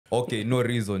Okay, no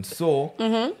reason. So,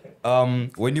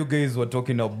 when you guys were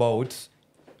talking about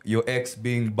your ex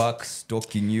being back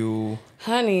stalking you,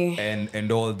 honey,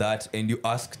 and all that, and you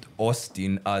asked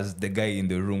Austin as the guy in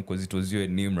the room because it was you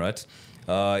and Nimrat,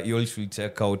 you all should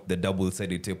check out the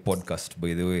Double-Sided Tape podcast,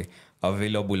 by the way,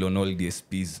 available on all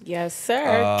DSPs. yes,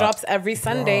 sir. Drops every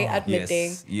Sunday at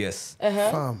midday. Yes.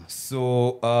 Fam.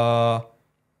 So,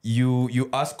 you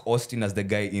ask Austin as the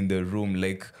guy in the room,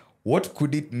 like, what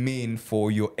could it mean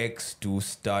for your ex to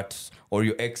start, or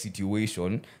your ex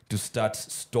situation to start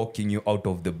stalking you out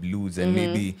of the blues, and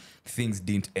maybe things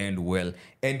didn't end well?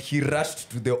 And he rushed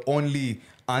to the only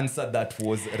answer that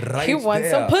was right. He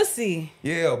wants some pussy.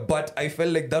 Yeah, but I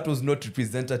felt like that was not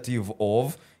representative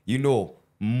of,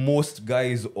 most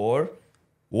guys or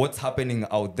what's happening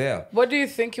out there. What do you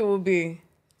think it will be?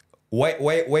 Why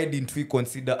didn't we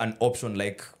consider an option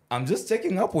like, I'm just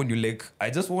checking up on you, like, I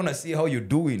just want to see how you're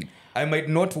doing. I might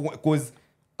not, because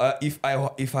if I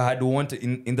had wanted,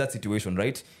 in that situation,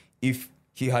 right, if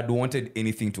he had wanted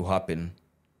anything to happen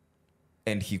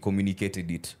and he communicated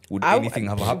it, would anything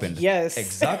have happened? Yes.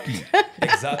 Exactly.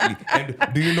 And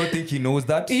do you not think he knows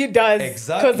that? He does.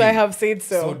 Exactly. Because I have said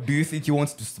so. So do you think he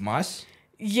wants to smash?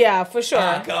 Yeah, for sure.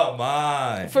 Come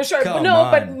on. For sure. Come no,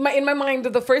 on. but in my mind,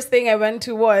 the first thing I went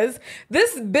to was,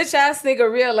 this bitch ass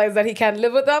nigga realized that he can't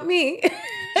live without me.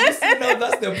 You see, now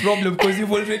that's the problem, because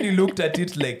you've already looked at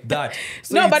it like that.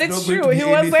 So no, but it's true. He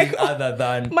was like, other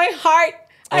than my heart,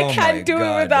 I can't do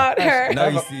it without her. Now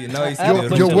you see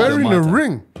You're wearing a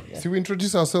ring. So we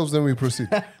introduce ourselves, then we proceed.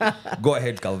 Go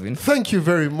ahead, Calvin. Thank you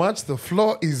very much. The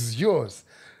floor is yours.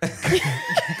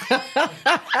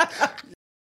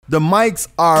 The mics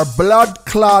are blood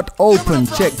clot open.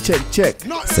 Check.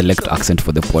 Select accent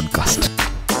for the podcast.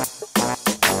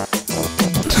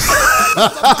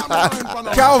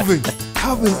 Calvin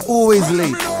always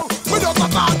late.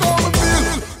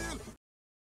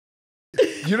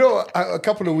 You know, a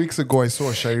couple of weeks ago, I saw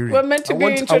a shairi. We're meant to be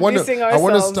introducing I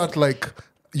want to ourselves. start like,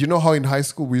 you know how in high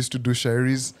school we used to do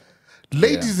shairis?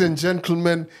 Ladies and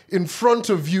gentlemen, in front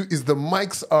of you is the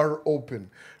mics are open.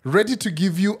 Ready to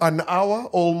give you an hour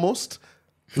almost,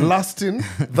 lasting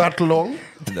that long,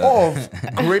 of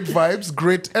great vibes,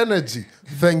 great energy.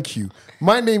 Thank you.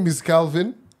 My name is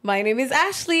Calvin. My name is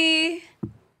Ashley.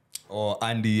 Or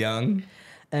Andy Young.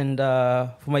 And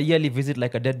for my yearly visit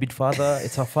like a deadbeat father,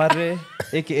 it's Hafare,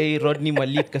 a.k.a. Rodney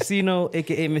Malik Casino,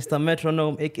 a.k.a. Mr.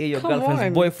 Metronome, a.k.a. your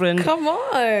girlfriend's boyfriend. Come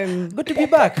on. Good to be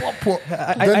back.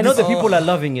 I know the people are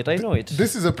loving it. I know it.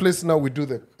 This is a place now we do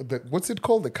the what's it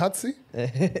called? The Katsi?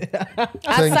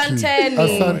 Asanteni. Asante.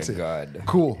 Oh my God.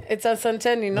 Cool. It's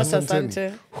Asanteni, not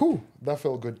Asante. Whew, that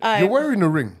felt good. You're wearing a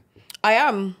ring. I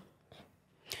am.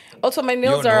 Also, my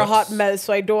nails You're are a not. hot mess,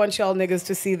 so I don't want y'all niggas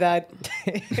to see that.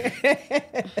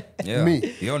 Yeah.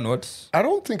 Me. You're not. I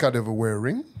don't think I'd ever wear a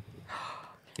ring.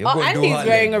 You're gonna do Andy's her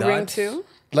wearing like a ring that. too.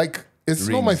 Like, it's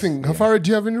not my Rings, thing. yeah. Hafare, do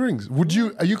you have any rings?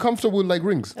 Are you comfortable with like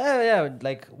rings? Yeah,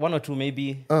 like one or two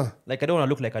maybe. Like I don't want to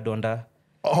look like a donda.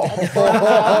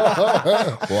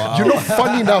 Wow. You know,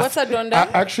 funny enough. What's a donda?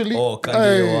 Actually, Oh,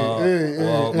 Kanye,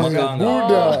 wow. Makanga.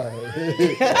 Buddha.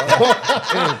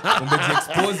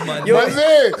 Umejiexpose, man.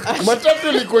 Mazee,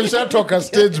 matatu liko ishatoka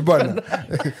stage bana.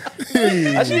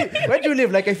 Actually, where do you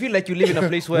live? Like I feel like you live in a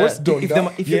place where What's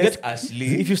donda?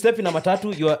 Ashley. if you step in a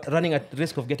matatu, you are running at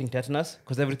risk of getting tetanus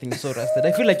because everything is so rusted.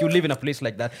 I feel like you live in a place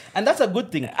like that, and that's a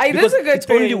good thing. It is because a good it's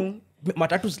only- thing.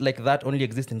 Matatus like that only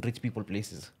exist in rich people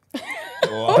places.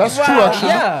 That's true, actually.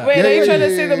 Yeah. Wait, Yeah, are you yeah, trying to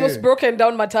yeah, say yeah, the most yeah. broken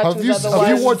down matatus Have you are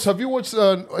the ones? have you watched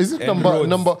is it And number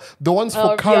roads. the ones for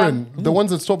Oh, Karen, yeah. the ones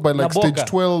that stop by like Naboga. stage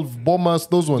 12, Bombers,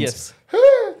 those ones. Yes.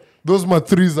 Those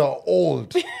mathrees are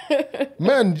old.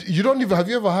 Man, you don't even, have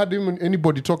you ever heard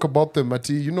anybody talk about them,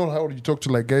 Mati? You know how you talk to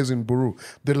like guys in Buru?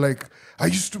 They're like, I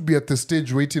used to be at the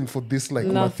stage waiting for this like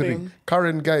Nothing. mathri.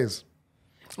 Karen guys.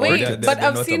 Wait, They're but not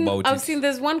about I've it. seen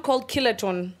there's one called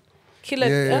Kileton.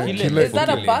 Yeah, Is that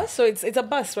a Kile. bus? So it's a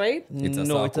bus, right? It's a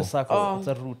No, it's a circle. circle. It's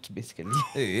a route, basically.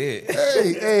 Hey.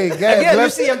 Hey, guys, Again,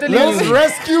 let's, you see, I'm telling let's you.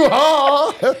 rescue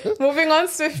her. Moving on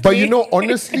swiftly. But you know,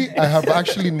 honestly, I have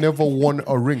actually never worn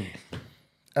a ring.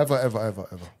 Ever.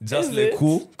 Just Is like it?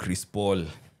 who? Chris Paul.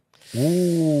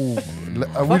 Ooh. Are we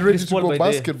Fuck ready Chris to Paul, go by the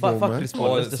way. basketball, Fuck man? Chris Paul.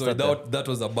 Oh, Let's just so start there. that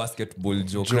was a basketball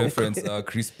joke. Reference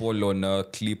Chris Paul on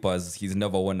Clippers. He's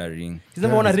never won a ring. He's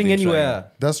never won a He's ring been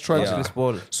anywhere. That's tragic. Chris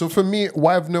Paul. So for me,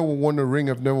 why I've never worn a ring,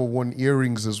 I've never worn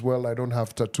earrings as well. I don't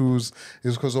have tattoos.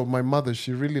 Is because of my mother.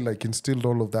 She really like instilled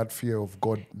all of that fear of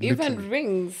God. Even literally.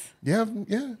 rings. Yeah.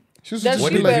 She was Does just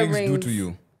What she did like, wear rings do rings? to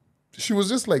you? she was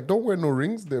just like, don't wear no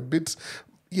rings. They're bits.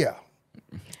 Yeah.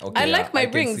 Okay, I yeah, like my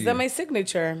can rings. see. They're my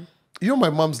signature. my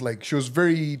mom's like, she was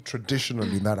very traditional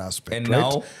in that aspect. And right?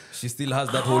 now she still has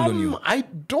that hold on you. I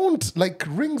don't like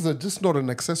rings are just not an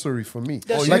accessory for me.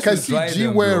 Oh, you Like I used to see try G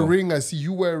them, wear a bro. ring, I see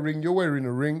you wear a ring, you're wearing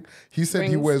a ring. He said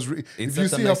he Rings. wears It's if you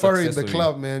such a see nice Hafare in the accessory.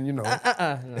 club, man, you know.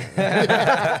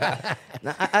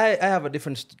 Nah, I have a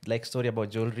different like story about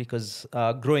jewelry because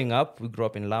growing up, we grew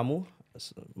up in Lamu.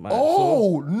 So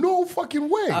No fucking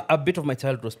way. a bit of my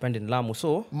childhood was spent in Lamu.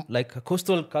 So, like,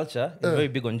 coastal culture is very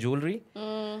big on jewelry.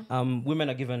 Women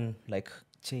are given, like,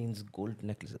 chains, gold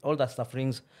necklaces, all that stuff,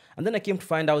 rings. And then I came to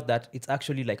find out that it's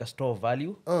actually like a store of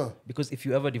value. Because if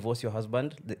you ever divorce your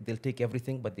husband, they'll take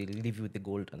everything, but they'll leave you with the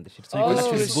gold and the shit. So you can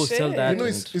actually go sell shit. that. You know,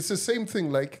 it's the same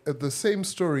thing, like the same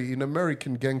story in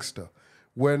American Gangster.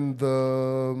 When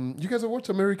you guys have watched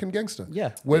American Gangster?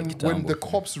 Yeah. When the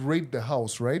cops raid the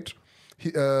house, right?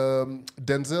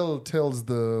 Denzel tells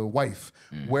the wife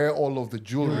wear all of the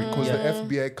jewelry because the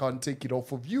FBI can't take it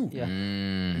off of you. Yeah.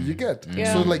 You get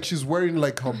Yeah. so like she's wearing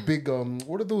like her big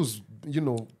what are those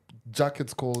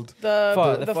jackets called? The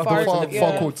fur far coats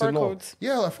Fur coats and all. coats.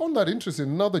 Yeah, I found that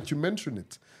interesting. Now that you mention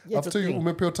it, Yeah, it's a after you thing.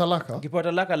 umepeo talaka.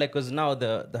 Ukipata laka, like, because now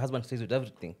the husband stays with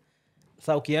everything.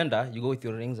 So ukienda, you go with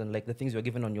your rings and like the things you were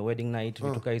given on your wedding night,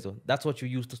 vituka hizo. That's what you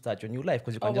use to start your new life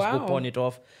because you can Oh, just wow. go pawn it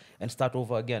off and start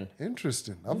over again.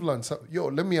 Interesting. I've learned.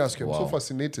 Let me ask you. I'm so Wow.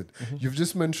 fascinated. You've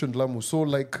just mentioned Lamu. So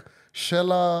like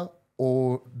Shella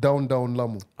or down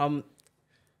Lamu?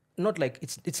 Not like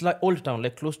it's like Old Town,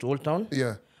 like close to Old Town.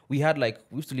 Yeah. We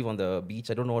used to live on the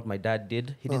beach. I don't know what my dad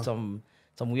did. He did some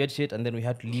weird shit, and then we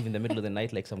had to leave in the middle of the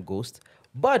night like some ghost.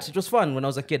 But it was fun when I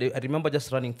was a kid. I remember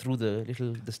just running through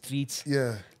the streets,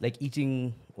 Yeah. like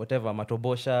eating whatever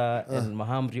matobosha and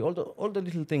mahamri, all the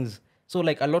little things. So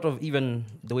like a lot of even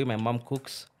the way my mom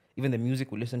cooks, even the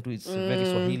music we listen to, it's very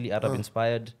Swahili Arab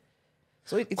inspired.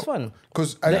 So it's fun.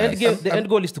 Because The end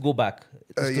goal is to go back,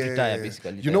 to retire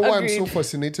basically. You know why I'm so Agreed.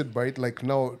 fascinated by it? Like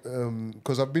now,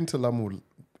 because I've been to Lamu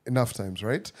enough times,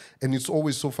 right? And it's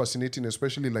always so fascinating,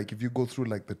 especially like if you go through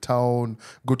like the town,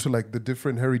 go to like the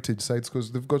different heritage sites,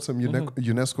 because they've got some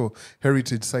UNESCO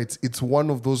heritage sites. It's one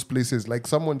of those places. Like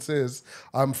someone says,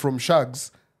 I'm from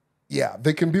Shags. Yeah,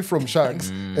 they can be from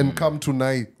Shags and come to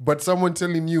Nai. But someone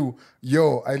telling you,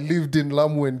 yo, I lived in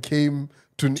Lamu and came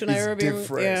to Nairobi, it's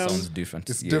different. yeah. Sounds different.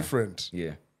 It's Yeah. different.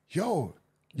 Yeah. Yo,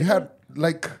 you had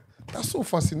like that's so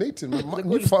fascinating, man.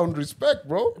 You found respect,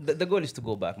 bro. The goal is to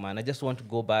go back, man. I just want to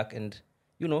go back and,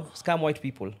 scam white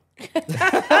people.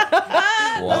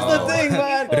 That's the thing,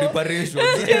 man. Reparations.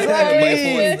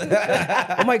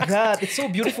 Oh my God, it's so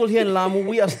beautiful here in Lamu.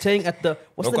 We are staying at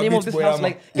what's the name of this house? Boyama.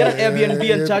 Like, get an Airbnb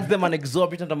yeah. and charge them an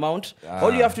exorbitant amount.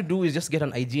 All you have to do is just get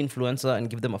an IG influencer and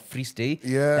give them a free stay.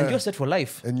 Yeah. And you're set for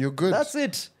life. And you're good. That's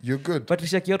it. You're good.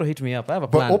 Patricia Kyoto hit me up. I have a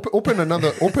But plan.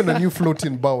 open a new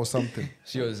floating bar or something.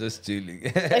 She was just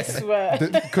chilling. I swear.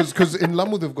 Because in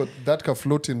Lamu they've got that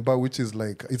floating bar, which is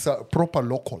like it's a proper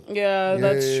local. Yeah,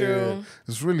 that's true.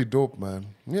 It's really dope, man.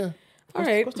 Yeah. All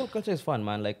right. Coastal culture is fun,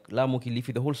 man. Like Lamu,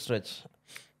 Kilifi, the whole stretch.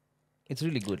 It's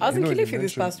really good. I was in You know, you Kilifi this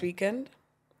mentioned- past weekend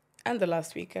and the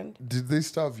last weekend. Did they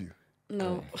starve you?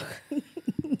 No.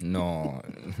 No,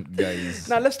 guys.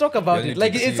 Now let's talk about You it. need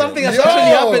Like to it's see something it. that's Yo!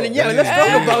 actually happening. Yeah, let's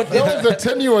talk about it. That was the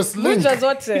tenuous link. Muchas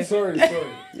zote. Sorry.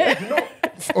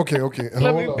 Okay.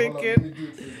 Let me pick it. Let me do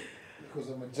it because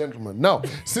I'm a gentleman. Now,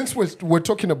 since we're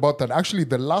talking about that, actually,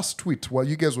 the last tweet while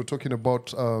you guys were talking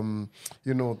about, her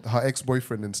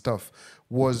ex-boyfriend and stuff,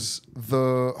 was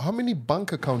how many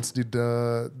bank accounts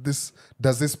does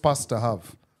this pastor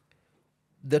have?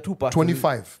 The two parts.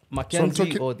 25.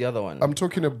 Mackenzie or the other one? I'm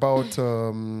talking about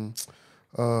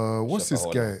what's this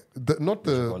Shapahola. guy? Not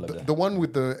the one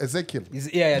with the Ezekiel.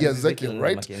 Yeah, this is Ezekiel,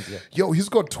 right? Mackenzie, yeah. Yo, he's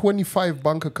got 25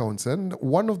 bank accounts, and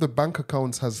one of the bank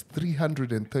accounts has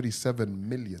 337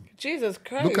 million. Jesus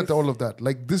Christ. Look at all of that,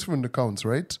 like different accounts,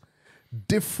 right?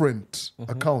 Different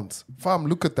accounts. Fam,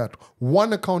 look at that.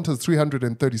 One account has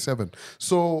 337.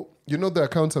 So, the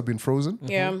accounts have been frozen.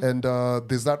 Yeah. And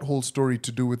there's that whole story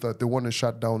to do with that. They want to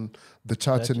shut down the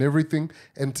church and everything.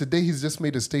 And today he's just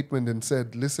made a statement and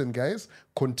said, listen, guys,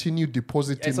 continue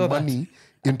depositing saw that. money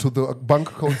into the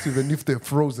bank accounts even if they're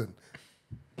frozen.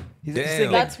 He's Damn.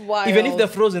 saying, That's wild. Even if they're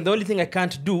frozen, the only thing I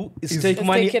can't do is take Just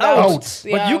money take it out. out. But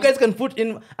Yeah. you guys can put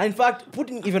in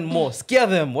even more. Scare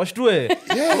them. Watch to it.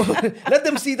 Let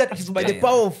them see that it's by the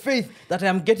power of faith that I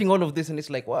am getting all of this. And it's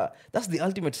like, wow, that's the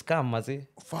ultimate scam, Mazi.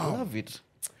 I love it.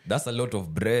 That's a lot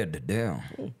of bread. Damn.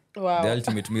 Wow. The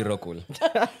ultimate miracle.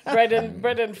 bread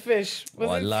and fish.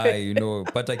 Was it Walai, you know,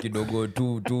 pata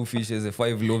kidogo, two fishes,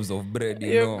 5 loaves of bread,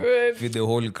 you You're know, good. feed the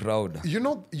whole crowd. You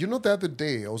know, the other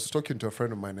day I was talking to a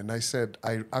friend of mine and I said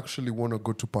I actually want to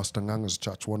go to Pastor Nganga's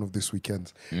church one of these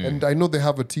weekends. And I know they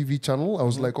have a TV channel. I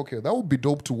was like, okay, that would be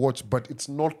dope to watch, but it's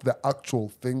not the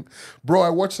actual thing. Bro, I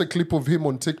watched a clip of him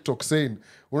on TikTok saying,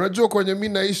 unajua kwenye mi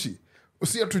naishi,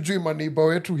 usi hatujui maneiba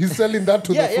wetu. He's selling that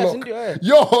to the flock.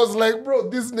 Yo, I was like, bro,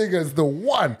 this nigga is the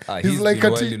one. He's like,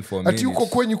 been wilding for ati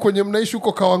uko minutes. kwenye mnaishi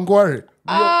uko Kawangware.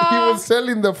 Yo, he was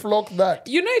selling the flock that.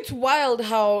 You know, it's wild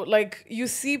how, like, you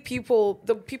see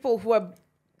the people who are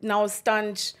now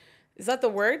staunch, is that the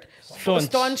word?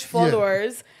 Staunch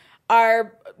followers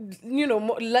are, you know,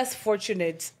 less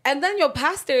fortunate. And then your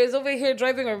pastor is over here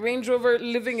driving a Range Rover,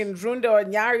 living in Runda or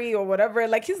Nyari or whatever.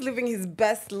 Like, he's living his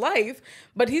best life,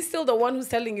 but he's still the one who's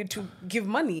telling you to give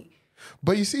money.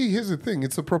 But you see, here's the thing.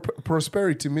 It's a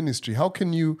prosperity ministry. How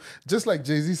can you, just like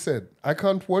Jay-Z said, I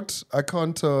can't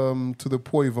to the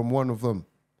poor if I'm one of them.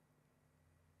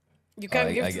 You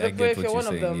can't give to the I poor get if what you're you're one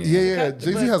of saying, them. Yeah. Can't-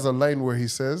 Jay-Z but- has a line where he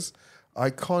says, I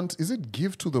can't, is it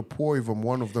give to the poor if I'm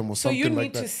one of them or So something you like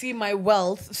need that? to see my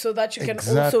wealth so that you can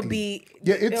also Exactly. be...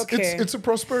 Yeah, okay. it's a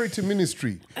prosperity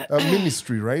ministry,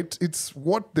 right? It's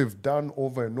what they've done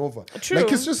over and over. True. Like,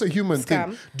 it's just a human Scam.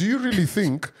 thing. Do you really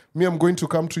think I'm going to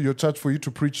come to your church for you to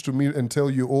preach to me and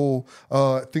tell you,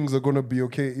 things are going to be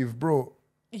okay if, bro...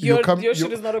 Your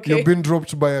shit is not okay. You've been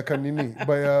dropped by a kanini,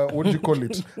 by a, what do you call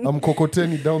it?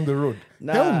 Kokoteni down the road.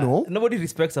 Hell no. Nobody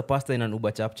respects a pastor in an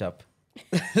Uber chap chap.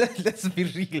 Let's be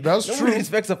real. That's Nobody true.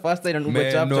 respects a pastor in an Uber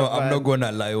Man, chap no, chap. I'm man. not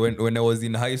gonna lie. When I was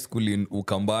in high school in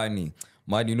Ukambani,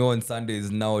 man, you know, on Sundays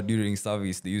now during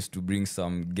service, they used to bring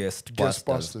some guest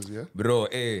pastors. Yeah. Bro,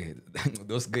 hey,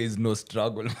 those guys no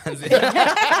struggle, man.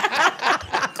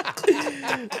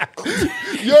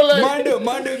 You're like,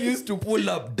 Mande used to pull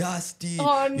up dusty.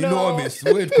 Oh, You know,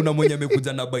 amesweat. Kuna mwenye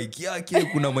amekuja na bike yake.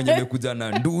 Kuna mwenye amekuja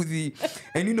na nduthi.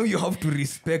 And you know, you have to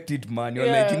respect it, man. You're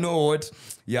like, you know what?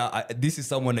 Yeah, this is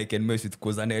someone I can mess with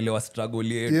because anaelewa struggle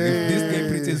here. If this guy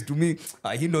preaches to me,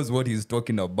 he knows what he's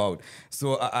talking about.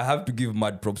 So I have to give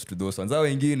mad props to those ones. Hao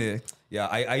wengine, yeah,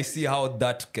 I see how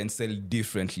that can sell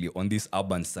differently on this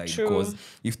urban side. True. Because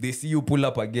if they see you pull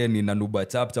up again in an Uber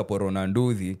chap chap or on a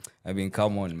nduthi, I mean,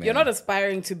 come on, man. You're not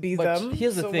aspiring to be But them.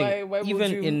 here's the so thing: why would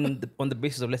even you? on the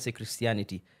basis of, let's say,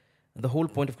 Christianity, the whole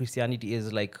point of Christianity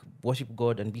is like worship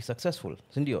God and be successful.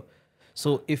 Sindio?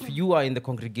 So if you are in the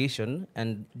congregation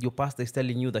and your pastor is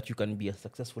telling you that you can be as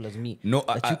successful as me, No,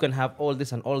 that you can have all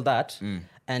this and all that,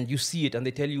 and you see it and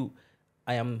they tell you,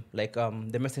 I am like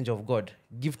the messenger of God,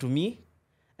 give to me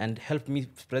and help me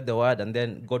spread the word, and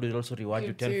then God will also reward you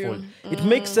Give to you. tenfold. It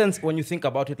makes sense when you think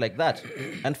about it like that.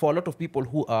 And for a lot of people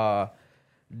who are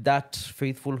that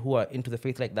faithful, who are into the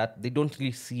faith like that, they don't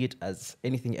really see it as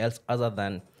anything else other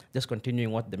than just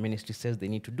continuing what the ministry says they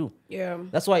need to do. Yeah.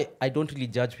 That's why I don't really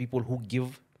judge people who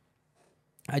give.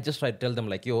 I just try to tell them,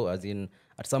 like, yo, as in,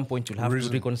 at some point you'll have to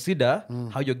reconsider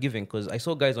how you're giving. Because I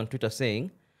saw guys on Twitter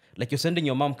saying, like, you're sending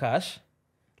your mom cash,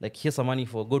 like, here's some money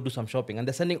for go do some shopping, and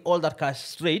they're sending all that cash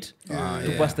straight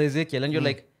to Pastor Ezekiel, and you're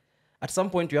like, at some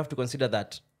point you have to consider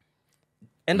that.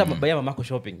 End up buying mamako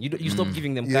shopping. You stop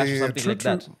giving them cash or something true, like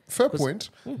true. that. Fair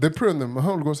point. They pray on them.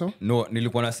 How will go, Sam? No,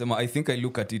 nilikuwa nasema, I think I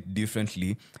look at it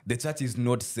differently. The church is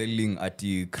not selling at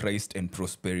Christ and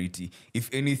prosperity. If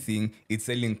anything, it's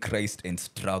selling Christ and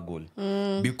struggle.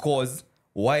 Because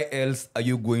why else are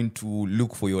you going to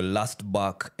look for your last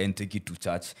buck and take it to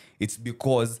church? It's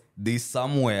because there's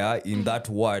somewhere in that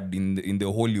word, in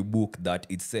the holy book, that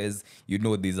it says, you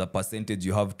know, there's a percentage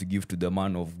you have to give to the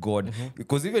man of God.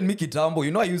 Because even me kitambo,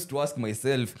 you know, I used to ask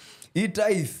myself, hii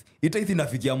tithe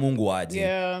inafikia Mungu aje?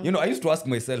 Yeah. You know, I used to ask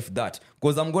myself that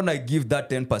because I'm going to give that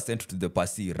 10% to the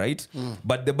pasi, right?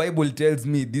 But the Bible tells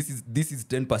me this is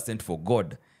 10% for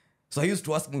God. So I used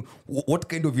to ask me, what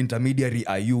kind of intermediary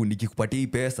are you? Nikikupatia hii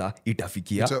pesa,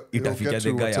 itafikia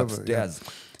the guy upstairs.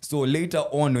 Yeah. So later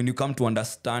on, when you come to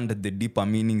understand the deeper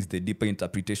meanings, the deeper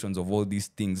interpretations of all these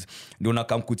things, ndio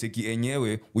nakam kucheki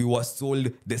enyewe, we were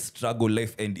sold the struggle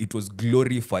life and it was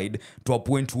glorified to a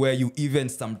point where you even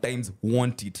sometimes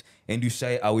want it and you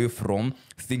shy away from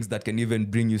things that can even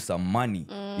bring you some money.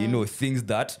 You know, things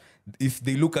that if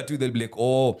they look at you, they'll be like,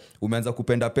 oh, umeanza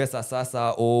kupenda pesa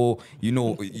sasa, or, you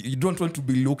know, you don't want to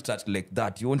be looked at like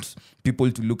that. You want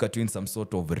people to look at you in some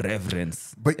sort of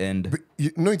reverence. But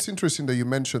you know, it's interesting that you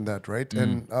mentioned that, right?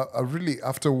 And I really,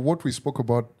 after what we spoke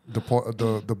about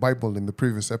the Bible in the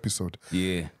previous episode,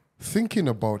 thinking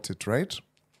about it, right?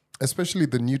 Especially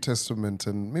the New Testament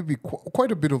and maybe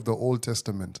quite a bit of the Old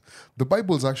Testament, the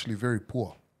Bible is actually very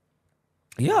poor.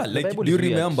 Yeah, The like, Bible do you is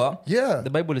weird. remember? Yeah. The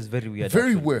Bible is very weird.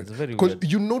 Very actually. weird. It's very Because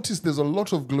weird. you notice there's a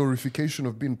lot of glorification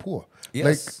of being poor.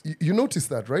 Yes. Like, you notice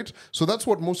that, right? So that's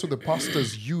what most of the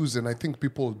pastors use, and I think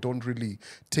people don't really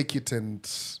take it and,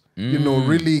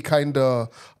 really kind of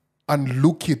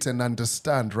unlook it and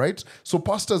understand, right? So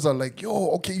pastors are like,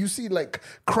 yo, okay, you see, like,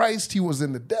 Christ, he was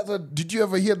in the desert. Did you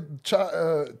ever hear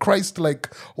Christ, like,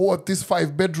 at this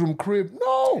 5-bedroom crib?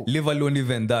 No. Leave alone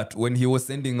even that. When he was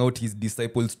sending out his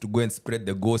disciples to go and spread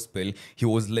the gospel, he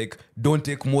was like, don't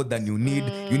take more than you need.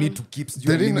 You need to keep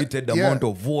your didn't- limited yeah. amount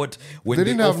of what. When They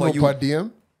didn't have offer no you per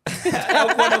diem.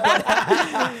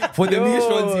 for the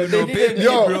missions, pay me,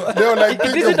 Yo, bro. they were like,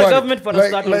 This think is the about government for it. a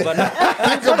start, Like, but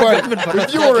think about it.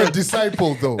 If you were a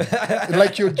disciple, though,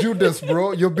 like you're Judas,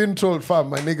 bro, you've been told, fam,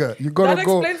 my nigga, you gotta That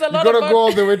go. explains a You lot gotta about- go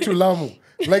all the way to Lamu.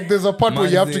 Like there's a part where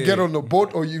you have to Manze. get on a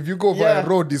boat, or if you go via Yeah.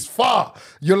 road, it's far.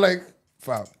 You're like,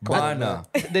 fam, come on, Bana.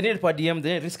 man. they need per diem,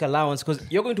 they need risk allowance because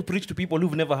you're going to preach to people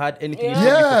who've never had anything. Yeah.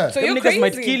 Yeah. So Them you're niggas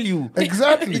might crazy. kill you.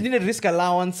 Exactly. You need a risk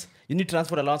allowance. You need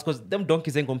transport allowance because them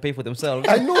donkeys ain't gonna pay for themselves.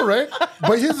 I know, right?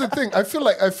 But here's the thing. I feel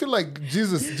like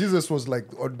Jesus was like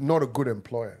not a good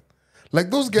employer. Like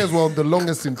those guys were on the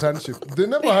longest internship. They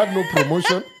never had no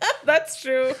promotion. That's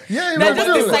true. Yeah, They're imagine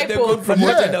just that. They got disciples.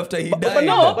 promoted Yeah. after he But died.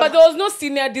 no, but there was no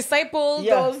senior disciple.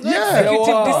 Yeah. There was no Yeah.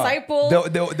 executive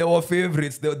disciple. They were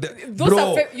favorites. Those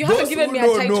Bro, are you haven't those given who me a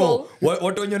don't title. know,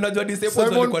 what on your najua disciples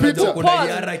Simon walikuwa Peter. najua kuna Paul.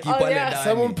 hierarchy Oh, pale yeah. ndani.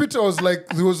 Simon Peter was like,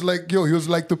 he was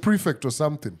like the prefect or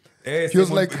something. Eh, He was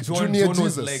Simon- like John junior was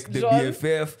Jesus. like the John.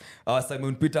 BFF.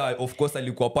 Simon Peter, of course,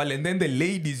 alikuwa pale. And then the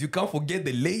ladies, you can't forget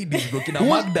the ladies, bro. Kina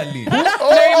Magdalene. Kina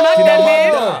Magdalene.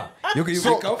 Magda. You can't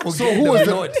forget So who the was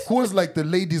blood. who was like the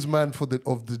ladies' man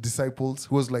of the disciples?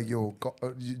 Who was like, yo,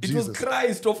 It Jesus? was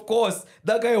Christ, of course.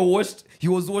 That guy he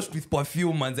was washed with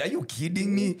perfume, man. Are you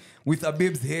kidding me? With a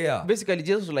babe's hair. Basically,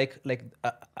 Jesus was like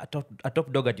a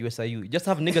top dog at USIU. You just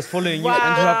have niggas following you Wow.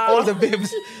 and you have all the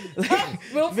babes.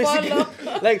 We'll Basically,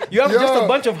 follow. like you have Yo. just a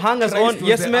bunch of hangers Christ on, was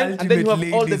yes the men, and then you have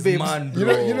ultimate all the ladies' babes. man, You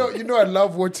bro. know, I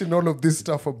love watching all of this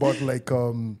stuff about like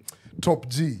Top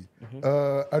G,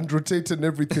 Andrew Tate and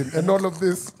everything, and all of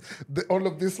this,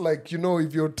 like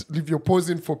if you're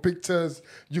posing for pictures,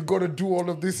 you gotta do all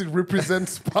of this. It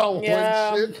represents power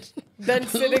Yeah. and shit. Then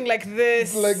sitting like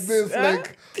this.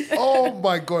 Like oh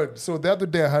my god. So the other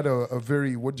day I had a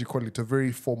very, what do you call it, a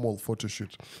very formal photo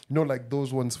shoot, like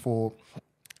those ones for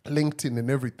LinkedIn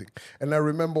and everything. And I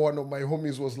remember one of my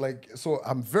homies was like, so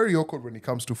I'm very awkward when it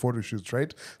comes to photo shoots,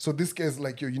 right? So this guy's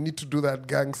like, yo, you need to do that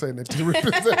gang sign, it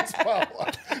represents power.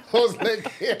 I was like,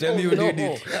 hell Tell me you no. did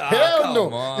it. Ah, Hell come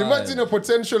no. on. Imagine a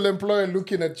potential employer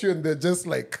looking at you and they're just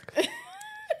like,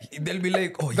 They'll be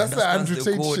like, oh, That's he the understands Andrew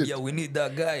the Tate code. shit. Yeah, we need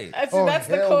that guy. That's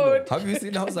the hell code. Have you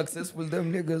seen how successful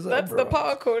them niggas are, That's bro? the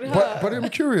power code. but I'm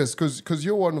curious because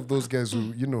you're one of those guys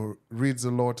who reads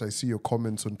a lot. I see your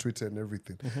comments on Twitter and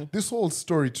everything. This whole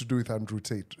story to do with Andrew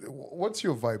Tate. What's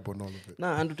your vibe on all of it?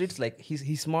 Nah, Andrew Tate's like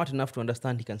he's smart enough to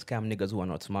understand he can scam niggas who are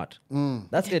not smart.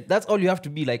 That's it. That's all you have to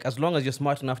be. Like as long as you're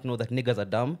smart enough to know that niggas are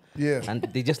dumb, Yeah. and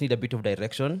they just need a bit of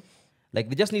direction. Like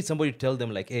they just need somebody to tell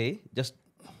them like, hey, just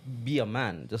be a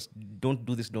man. Just don't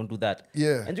do this, don't do that.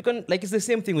 Yeah. And you can like it's the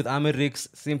same thing with Amerix,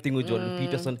 same thing with Jordan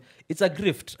Peterson. It's a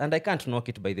grift, and I can't knock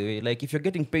it by the way. Like if you're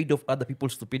getting paid off other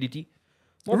people's stupidity,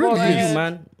 more Really power to is. you,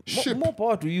 man. Ship. More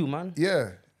power to you, man.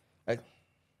 Yeah.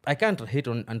 I can't hate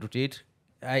on Andrew Tate.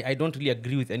 I don't really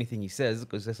agree with anything he says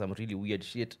because there's some really weird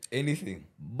shit. Anything.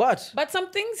 But But some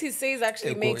things he says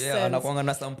actually make Yeah, sense. anakuanga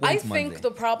na some I points, man, think there.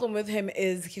 the problem with him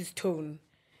is his tone.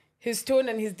 His tone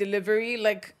and his delivery.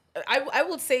 Like, I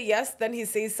would say yes, then he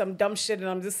says some dumb shit, and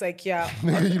I'm just like, yeah.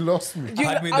 Nigga, you lost me.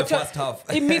 Had me in the first half.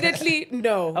 Immediately,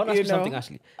 no. I want to ask you something,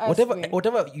 Ashley. Ask me.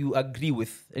 Whatever you agree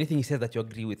with, anything he says that you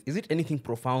agree with, is it anything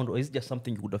profound or is it just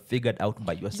something you would have figured out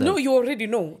by yourself? No, you already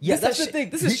know. Yeah, This that's is the thing.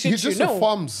 This is He shit just you know.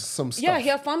 affirms some stuff. Yeah, he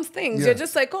affirms things. Yeah. You're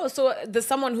just like, oh, so there's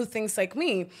someone who thinks like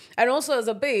me. And also as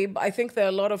a babe, I think there are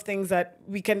a lot of things that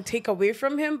we can take away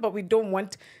from him, but we don't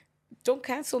want. Don't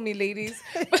cancel me, ladies.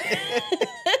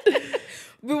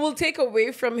 We will take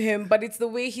away from him, but it's the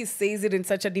way he says it in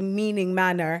such a demeaning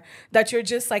manner that you're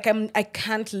just like, I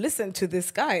can't listen to this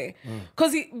guy.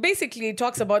 Because he basically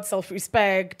talks about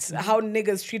self-respect, how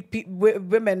niggas treat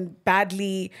women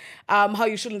badly, how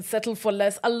you shouldn't settle for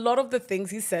less. A lot of the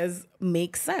things he says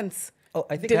make sense. Oh,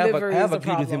 I think I have Delivery is the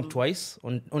agreed with him problem. twice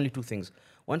on only two things.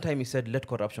 One time he said, let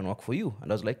corruption work for you.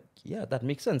 And I was like, yeah, that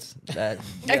makes sense.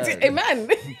 Amen.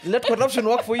 Let corruption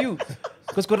work for you.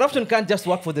 Because corruption can't just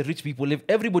work for the rich people. If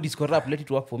everybody's corrupt, let it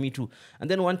work for me too. And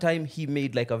then one time he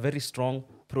made like a very strong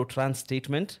pro-trans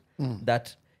statement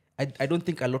that I don't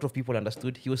think a lot of people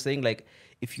understood. He was saying like,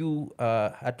 if you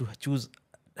had to choose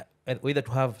either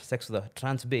to have sex with a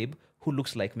trans babe who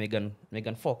looks like Megan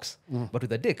Fox, but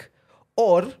with a dick,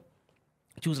 or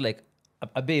choose like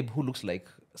a babe who looks like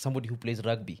somebody who plays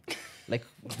rugby, like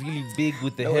really big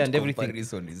with the hair and everything.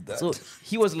 Comparison is that? So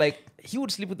he was like, he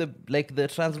would sleep with the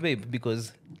trans babe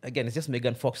because again, it's just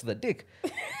Megan Fox with a dick.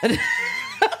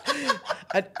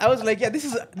 And I was like, yeah, this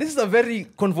is a very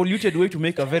convoluted way to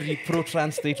make a very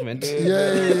pro-trans statement.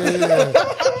 Yeah.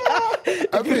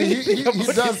 I mean, he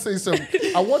does say some.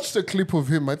 I watched a clip of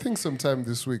him, I think sometime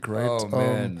this week, right? Oh,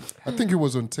 man. I think it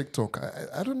was on TikTok.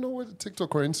 I don't know whether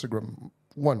TikTok or Instagram.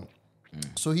 One.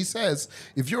 So he says,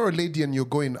 if you're a lady and you're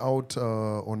going out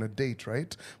on a date,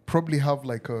 right? Probably have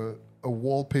like a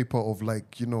wallpaper of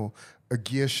like, you know, a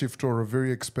gear shifter or a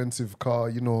very expensive car,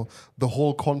 you know, the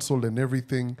whole console and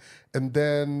everything. And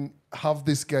then have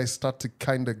this guy start to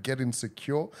kind of get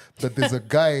insecure that there's a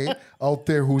guy out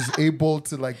there who's able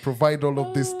to like provide all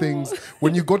of these things.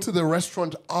 When you go to the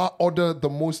restaurant, order the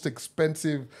most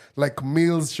expensive like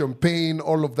meals, champagne,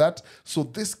 all of that. So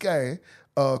this guy,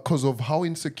 because of how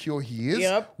insecure he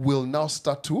is, will now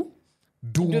start to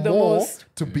do more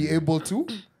to be able to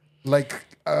like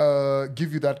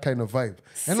give you that kind of vibe.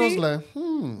 And I was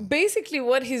like, Basically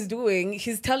what he's doing,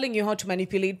 he's telling you how to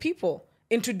manipulate people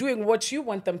into doing what you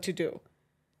want them to do.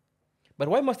 But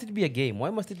why must it be a game?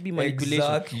 Why must it be manipulation?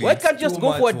 Exactly. Why can't you It's just too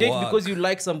go for a much date work. because you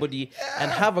like somebody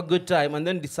and have a good time and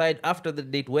then decide after the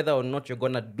date whether or not you're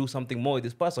going to do something more with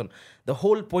this person? The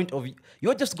whole point of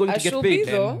you're just going to get shall paid.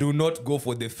 be, though. And do not go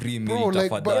for the free meal. bro, like,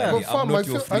 but tafadhali. fam, I'm not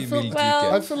your free meal ticket.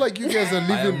 Well- I feel like you guys are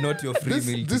living. I am not your free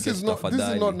meal This ticket, is not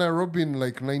tafadhali. Nairobi in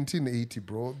like 1980,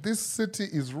 bro. This city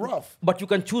is rough. But you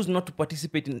can choose not to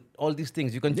participate in all these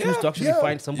things. You can choose to actually yeah.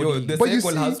 find somebody. Yo, the But you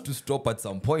cycle see- has to stop at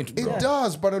some point, bro. It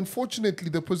does, but unfortunately,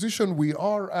 the position we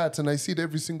are at, and I see it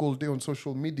every single day on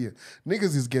social media,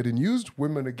 niggas is getting used,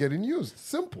 women are getting used.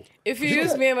 Simple. If you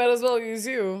use me, I might as well use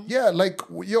you. Yeah, like,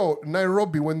 yo,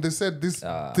 Nairobi, when they said this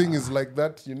thing is like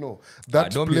that, you know,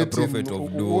 that Don't be a plate prophet in,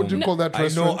 of doom. what do you call that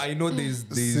restaurant? I know there's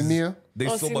Senior?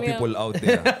 there's Oh, sober senior. people out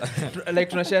there. like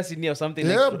tunashare senior or something.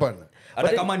 Yeah, like, bana.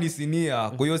 Hata kama ni sinia,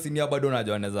 kwa hiyo sinia bado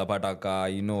unajua anaweza pata ka,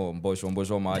 you know,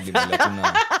 mbosho mahali vile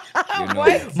kuna, you know.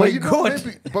 But you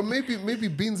know, maybe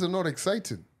beans are not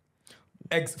exciting.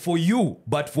 For you,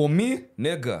 but for me,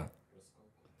 nigga.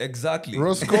 Exactly.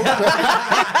 Roscoe?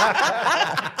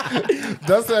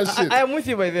 That's that shit. I am with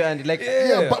you by the end. Like,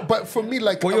 Yeah, but for me,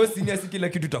 like, Kwa hiyo sinia si kila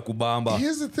kitu takubamba.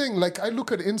 here's the thing. Like, I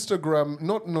look at Instagram,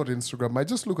 not Instagram. I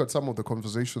just look at some of the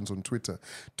conversations on Twitter.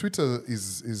 Twitter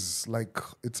is like,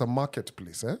 it's a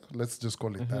marketplace. Let's just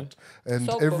call it that. And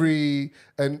So cool.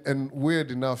 and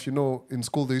weird enough, you know, in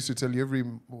school they used to tell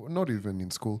you not even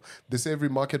in school, they say every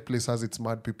marketplace has its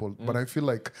mad people. But I feel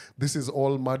like this is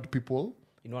all mad people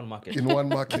in one market. in one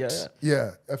market.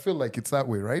 Yeah, I feel like it's that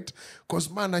way, right? Because,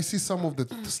 man, I see some of the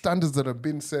standards that have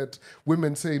been set,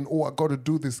 women saying, oh, I got to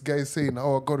do this, guys saying,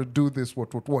 oh, I got to do this,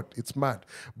 what. It's mad.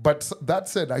 But that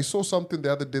said, I saw something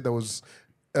the other day that was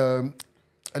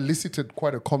elicited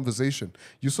quite a conversation.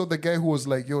 You saw the guy who was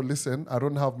like, yo, listen, I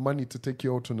don't have money to take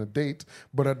you out on a date,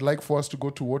 but I'd like for us to go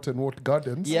to What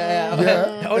Gardens. Yeah.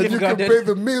 And Olive you Garden. can pay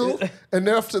the meal, and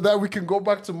then after that we can go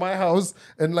back to my house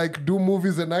and like do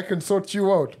movies, and I can sort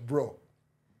you out, bro.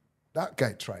 That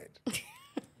guy tried.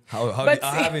 How But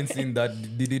I see- haven't seen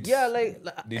that. Did it? Yeah, like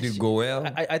Did it go well?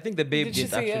 I think the babe Did she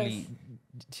did say actually. yes?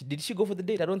 Did she go for the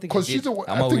date? I don't think Because she she's did. the one,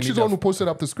 Ama, I we think she's need the one a- who posted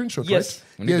up the screenshot, Yes.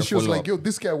 right? We need Yeah, to she was follow like, up. yo,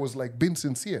 this guy was like being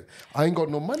sincere. I ain't got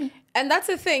no money. And that's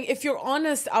the thing. If you're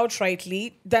honest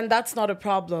outrightly, then that's not a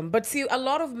problem. But see, a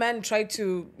lot of men try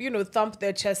to, you know, thump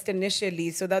their chest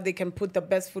initially so that they can put the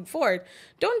best foot forward.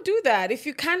 Don't do that. If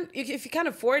you can't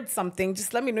afford something,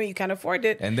 just let me know you can afford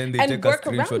it. And then they take a work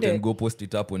screenshot around and it. go post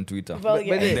it up on Twitter. Well,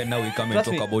 yeah. And then now we come and Trust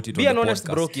talk me, about it be on an the honest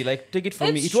podcast. brokey. Like, take it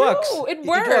from me. It's It works. true. It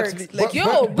works. Like,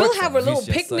 Yo, but- we'll have a little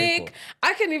Vicious picnic. cycle.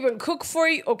 I can even cook for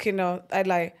you. Okay, no, I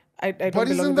lie. I don't But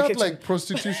belong isn't in the that kitchen. like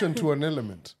prostitution to an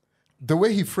element? The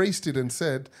way he phrased it and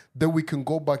said, then we can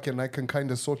go back and I can kind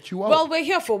of sort you out. Well, we're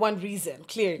here for one reason,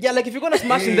 clearly. Yeah, like if you're gonna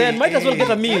smash in there, might as well get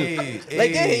a meal.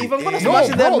 Like, hey, if I'm gonna no, smash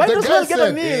in there, bro, might the as guy well get a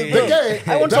said, meal. the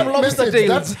guy, I want some that lobster message,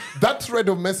 tails. that thread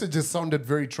of messages sounded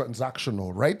very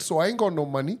transactional, right? So I ain't got no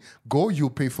money. Go, you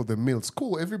pay for the meals.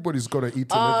 Cool, everybody's got to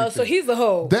eat and everything. So he's the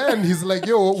hoe. Then he's like,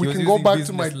 yo, we was can go using back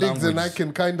to my business digs and I language.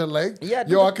 can kind of like, Yeah,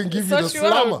 yo, I can give you the Sort you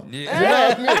out. slammer. Yeah. You know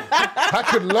what I mean? I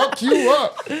can lock you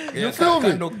up. Yeah, You feel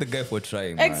can't me? knock the guy for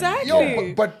trying. Man. Exactly.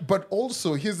 Yo, but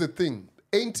also here's the thing.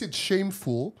 ain't it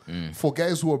shameful for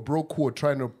guys who are broke who are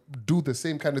trying to do the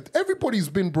same kind of everybody's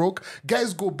been broke.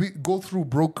 Guys go through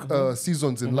broke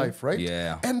seasons in life, right?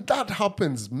 Yeah. And that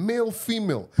happens, male,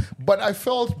 female. But I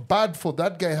felt bad for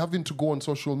that guy having to go on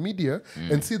social media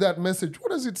and see that message.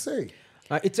 What does it say?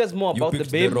 It says more You about the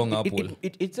picked the babe. wrong apple.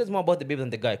 It says more about the babe than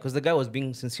the guy, because the guy was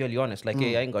being sincerely honest. Like,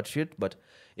 hey, I ain't got shit, but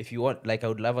if you want, like, I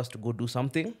would love us to go do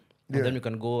something, and then we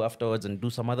can go afterwards and do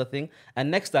some other thing.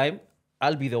 And next time,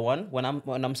 I'll be the one when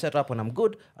I'm set up, when I'm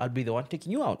good. I'll be the one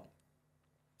taking you out,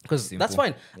 because that's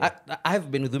fine. Yeah. I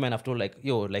have been with women after, like,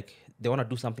 yo, like they want to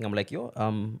do something. I'm like, yo,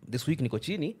 this week niko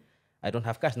chini, I don't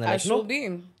have cash. And they're like, no,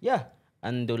 yeah.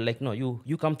 And they're like, no,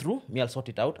 you come through, me, I'll sort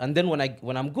it out. And then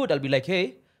when I'm good, I'll be like,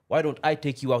 hey, why don't I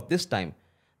take you out this time?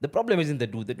 The problem isn't the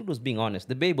dude. The dude was being honest.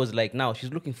 The babe was like, now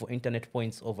she's looking for internet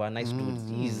points over a nice dude.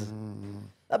 Jeez.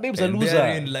 That babe's a loser.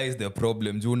 Therein lies the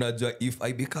problem. Unajua, if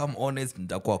I become honest,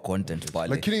 nitakuwa content pale.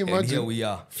 Like, can you imagine? And here we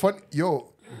are.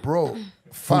 Yo, bro,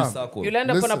 Full fam. circle. You'll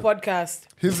end up on a podcast.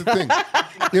 Here's the thing.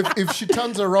 if she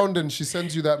turns around and she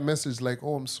sends you that message like,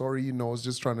 oh, I'm sorry, I was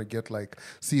just trying to get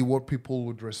see what people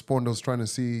would respond. I was trying to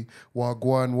see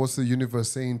Wagwan, what's the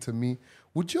universe saying to me?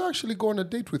 Would you actually go on a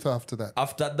date with her after that?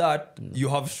 After that, you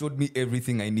have showed me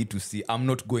everything I need to see. I'm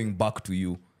not going back to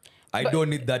you. I don't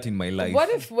need that in my life. What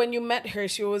if when you met her,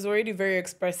 she was already very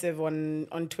expressive on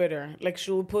Twitter? Like,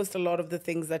 she'll post a lot of the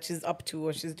things that she's up to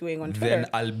or she's doing on Twitter. Then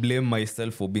I'll blame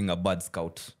myself for being a bad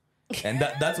scout. And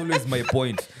that's always my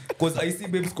point. Because I see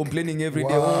babes complaining every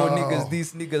day. Oh, niggas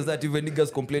this, niggas that. Even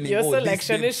niggas complaining. Your oh,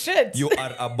 selection is shit. You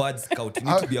are a bad scout. You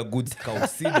need to be a good scout.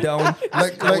 Sit down,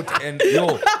 scout, and have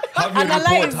your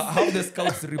report. Have the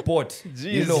scouts report.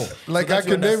 Jeez. I so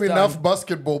can name enough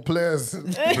basketball players. You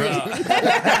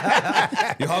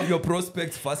have your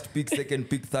prospects, first pick, second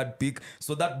pick, third pick.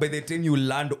 So that by the time you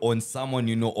land on someone,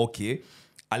 okay,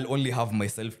 I'll only have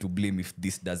myself to blame if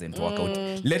this doesn't work out.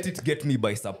 Let it get me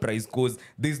by surprise, because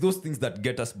there's those things that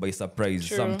get us by surprise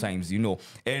sometimes,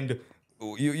 And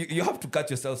you have to cut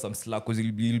yourself some slack, because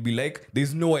you'll be like,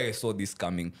 there's no way I saw this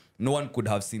coming. No one could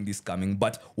have seen this coming.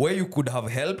 But where you could have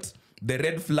helped, the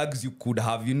red flags you could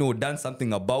have, done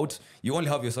something about, you only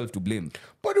have yourself to blame.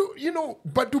 But,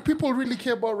 do people really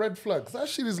care about red flags? That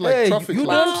shit is like traffic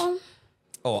lights.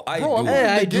 Oh, I Bro, do.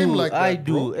 I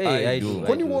do. I do.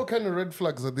 When you what kind of red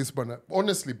flags are this, but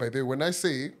honestly, by the way, when I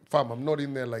say, fam, I'm not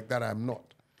in there like that, I'm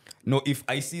not. No, if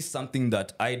I see something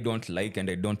that I don't like and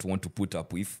I don't want to put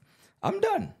up with, I'm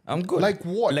done. I'm good. Like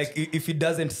what? Like if it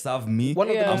doesn't serve me,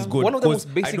 I'm good. One of the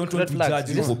most basic I don't red want to flags,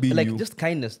 judge you for being you. just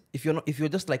kindness. If you're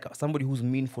just like somebody who's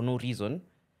mean for no reason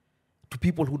to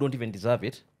people who don't even deserve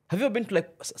it. Have you ever been to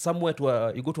somewhere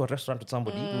you go to a restaurant with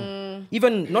somebody,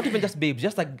 even not even just babes,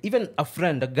 just like even a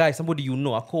friend, a guy, somebody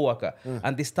a coworker,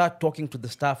 and they start talking to the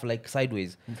staff like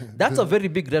sideways. That's a very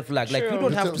big red flag. Like you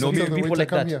don't have to speak to people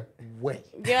like that.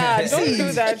 Yeah, don't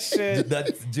do that shit.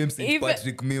 That's James and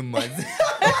Patrick meme, man.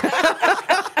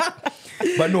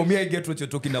 But no, I get what you're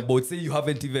talking about. Say you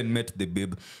haven't even met the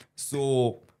babe.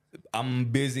 So I'm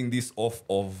basing this off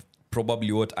of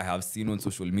probably what I have seen on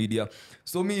social media.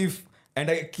 So and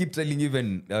I keep telling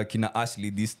even Kina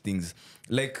Ashley these things,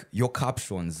 like your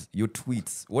captions, your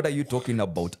tweets. What are you talking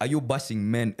about? Are you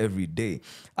bashing men every day?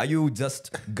 Are you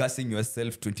just gassing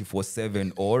yourself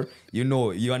 24/7? Or,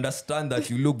 you understand that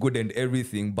you look good and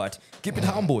everything, but keep it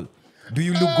humble. Do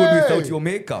you look good without your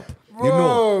makeup?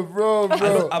 Bro.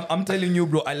 I'm telling you,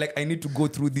 bro. I need to go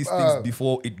through these things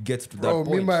before it gets to that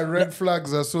point. My red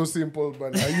flags are so simple,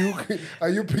 but are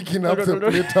you picking up the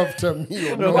plate after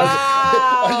me or not?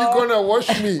 Wow. Are you gonna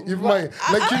wash me? If my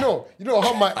you know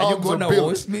how my arms are built.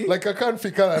 Wash me? Like I can't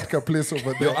figure out a place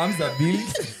over there. Your arms are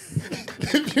built.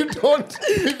 If you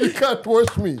can't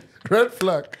wash me, red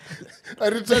flag. I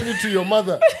return you to your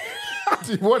mother.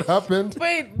 See what happened?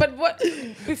 Wait, but what?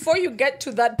 Before you get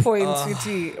to that point,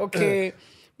 sweetie, okay?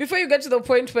 Before you get to the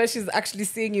point where she's actually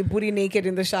seeing you booty naked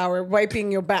in the shower,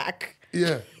 wiping your back.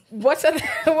 Yeah. What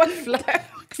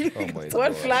flags?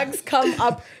 What flags come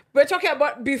up? We're talking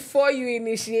about before you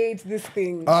initiate this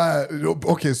thing.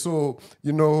 Okay, so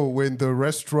when the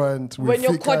restaurant when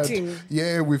you're cutting.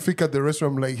 Yeah, we figured the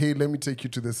restaurant. I'm like, hey, let me take you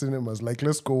to the cinemas. Like,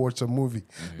 let's go watch a movie.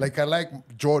 Like, I like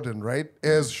Jordan, right?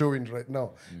 Air's showing right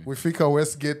now. We figure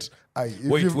Westgate.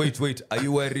 Wait. Are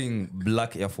you wearing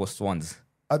black Air Force Ones?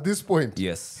 At this point?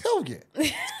 Yes. Hell yeah.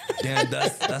 Damn,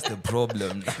 that's the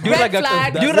problem. Red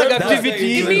flag.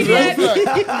 Activity. Red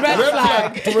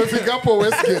flag. Tumefika hapo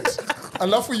Westgate.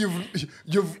 Alafu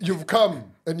you've come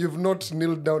and you've not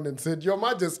kneeled down and said, Your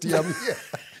Majesty, I'm here.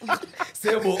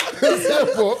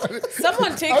 Sebo.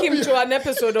 Someone take him to an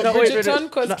episode of Bridgerton,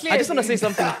 because No, I just want to say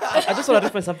something. I just want to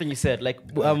reference something you said. Like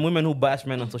women who bash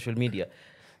men on social media,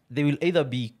 they will either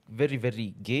be very,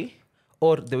 very gay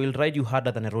or they will ride you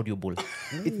harder than a rodeo bull.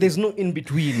 There's no in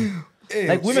between.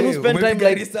 Like women who spend time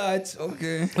like research.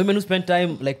 Okay. women who spend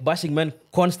time like bashing men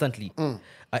constantly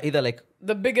are either like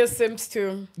the biggest simps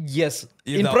too. yes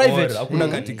Either in private. or, hakuna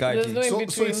katikati. There's no in So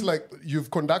between. it's like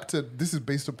you've conducted. This is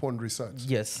based upon research.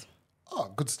 Yes. Ah,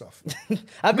 good stuff.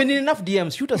 I've been in enough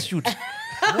DMs. Shoot us, shoot.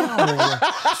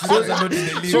 Those are not in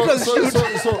the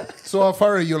list. So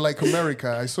Hafare, you're like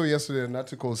America. I saw yesterday an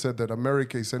article said that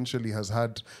America essentially has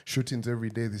had shootings every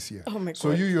day this year. Oh my So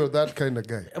God. you're that kind of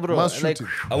guy. Bro, Mass like-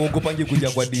 shooting. Awogopangi kuja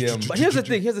kwa DM. But here's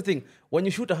the thing. When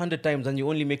you shoot 100 times and you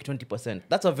only make 20%,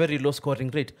 that's a very low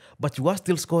scoring rate. But you are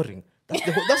still scoring. That's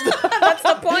the That's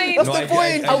the point. That's the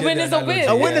point. A win is a win.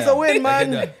 A win is a win, I get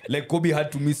man. that. Like Kobe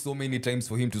had to miss so many times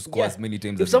for him to score Yeah. as many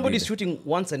times If as he somebody's did. shooting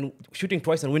once and shooting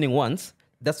twice and winning once,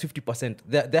 that's 50%.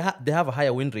 They have a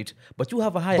higher win rate, but you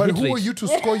have a higher But hit who rate. are you to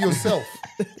score yourself?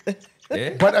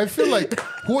 Eh? But I feel like,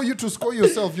 who are you to score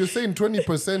yourself? You're saying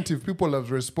 20% if people have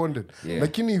responded. Yeah.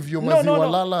 Like, if you're No, maziwa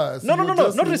lala, so no, you're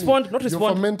just not nini, respond. You're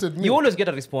fermented milk. You always get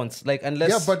a response, like unless.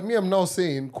 Yeah, but me, I'm now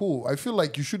saying, cool. I feel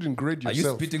like you shouldn't grade Are you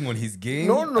yourself. spitting on his game?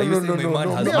 No, Are you saying my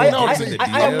man has Me, no I'm now game in saying, the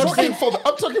I am DM? not saying-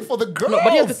 I'm talking for the girls. No,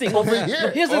 but here's the thing. over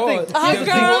here. Here's the thing. Hi, Here's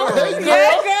the thing. girl. Hey,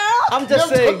 Yeah, girl. I'm just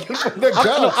saying. The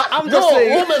girls. I'm just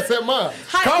saying. Umesema.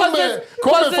 Hi, Come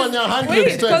fanya 100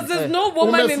 because times. there's no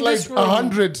woman in like this room.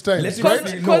 100 Let's times, just right?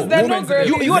 say Because there are no women's girls.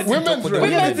 rep. You are Let's talk women's for the rep. But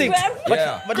here's the women. thing.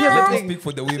 Yeah. But here's the Let me thing. speak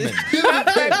for the women.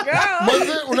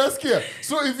 Manze, unasikia?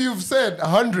 So if you've said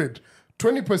 100,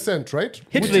 20%, right?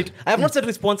 Hit rate. I have not said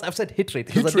response. I've said hit rate.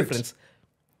 There's Hit a rate. difference.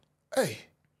 Hey,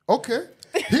 okay.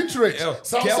 Hit rate. Yeah.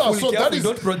 So Careful, that careful, is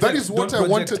don't project, that is what don't I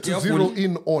wanted project, to careful. zero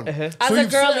in on. As So a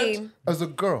you've girly. said, as a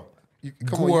girl.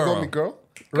 Come on, you got me, girl.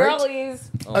 Right? Girlies.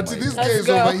 Until this guy Let's is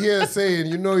go. over here saying,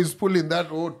 he's pulling that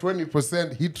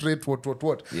 20% hit rate,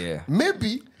 what. Yeah.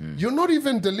 Maybe you're not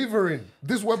even delivering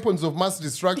these weapons of mass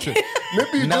destruction.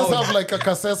 Maybe you Now- just have like a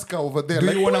Kaseska over there. Do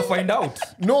Like, you want to find out?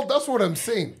 no, that's what I'm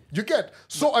saying. You get.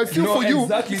 So I feel No, for you,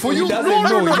 exactly. for So you. he No,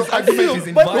 doesn't know. His I argument feel.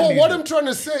 is But no, invalid. what I'm trying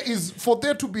to say is for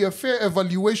there to be a fair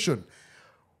evaluation.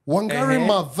 Wangari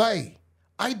Maathai,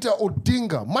 Ida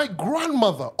Odinga, my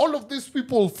grandmother, all of these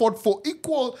people fought for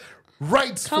equal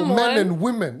rights Come for men on. and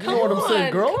women. You know what I'm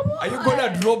saying, girl? Come on. Are you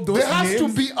gonna drop those There has to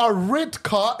names? be a red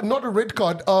card, not a red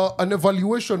card, an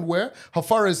evaluation where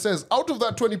Hafare says, out of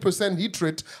that 20% hit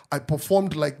rate, I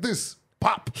performed like this.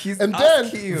 Pop. He's And then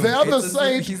asking. the other It's as if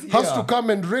side he's has here. to come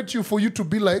and rate you for you to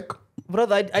be like,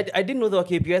 Brother, I didn't know there were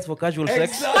KPIs for casual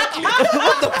sex. Exactly.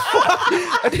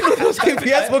 I didn't know there was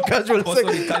KPIs for casual Also,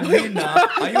 sex. the Kavina,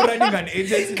 are you running an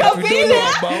agency that we don't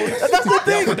know about? That's the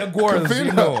thing. Yeah, for the girls, you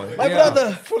Kavina. know. My Yeah. brother.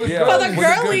 Yeah. For the girls.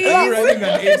 girlies. Are you running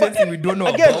an agency we don't know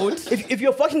Again, about? if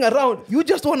you're fucking around, you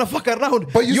just want to fuck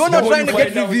around. But you You're see- not But trying to you get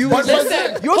find out- reviews. But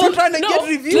Listen, You're also trying to no, get 2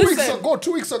 reviews. weeks Listen. ago,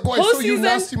 2 weeks ago, I Whole saw you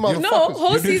nasty season, motherfuckers. no,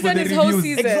 whole You do it for season the is whole reviews.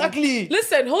 season. Exactly.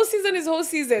 Listen, whole season is whole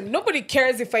season. Nobody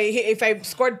cares if I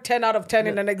scored 10 out of 10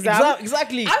 in an exam.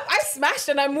 Exactly. I smashed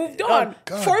and I moved on.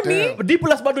 God For me, damn. But D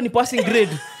plus bado ni passing grade.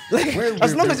 Like,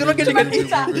 as long as you're not getting an wait,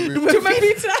 E. wait. to my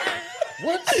pizza.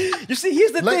 What? You see,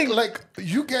 here's the thing. Like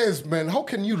you guys, man, how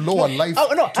can you lower life Oh,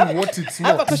 no, to what it's I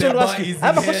have a not? question to The ask bar you. is I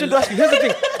have a in question hell. to ask you. Here's the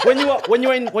thing: when you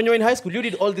were in high school, you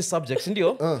did all these subjects, and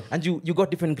you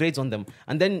got different grades on them,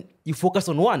 and then you focus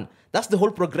on one. That's the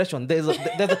whole progression. There's a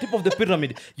tip of the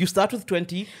pyramid. You start with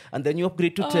 20, and then you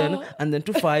upgrade to 10, and then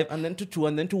to 5, and then to 2,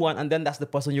 and then to 1, and then that's the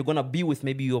person you're gonna be with.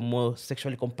 Maybe you're more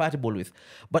sexually compatible with.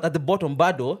 But at the bottom,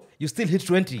 bado, you still hit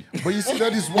 20. But you see,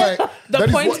 that is why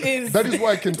that is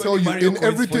why I can tell you Mario in coins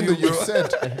everything for you, that you've bro.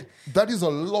 said, that is a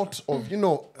lot of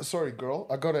sorry, girl,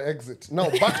 I gotta exit. Now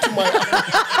back to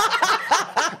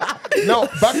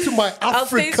my I'll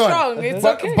stay African. strong. It's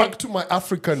okay. Back to my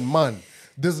African man.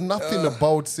 There's nothing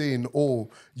about saying,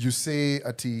 you say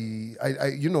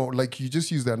like you just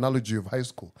use the analogy of high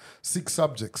school, 6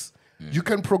 subjects. You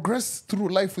can progress through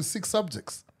life with 6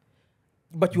 subjects.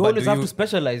 But you But always do have you- to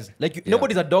specialize. Like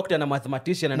nobody's a doctor and a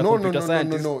mathematician and a No, computer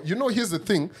scientist. no. Here's the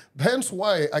thing. Hence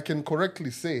why I can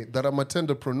correctly say that I'm a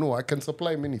tenderpreneur. I can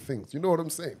supply many things. You know what I'm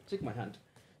saying? Check my hand.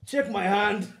 Check my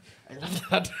hand. I love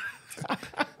that.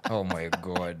 Oh my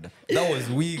god, that was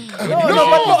weak. No,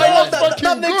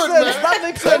 that makes sense. That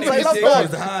makes sense. I love Shake that.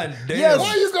 his hand. Damn. Yes.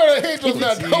 Why you gonna hate on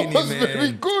that? That Teeny, was man.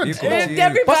 very good. You could And see.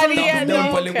 everybody Thumbs and down,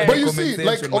 okay. Palema But you comment see, section,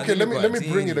 like, man. okay, let You me got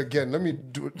bring it teeny. again. Let me, you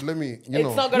It's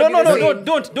know. not gonna No, be the no, same.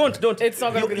 don't. It's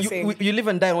not gonna be the same. You live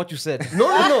and die on what you said. No,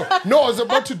 I was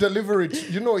about to deliver it.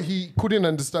 You know, he couldn't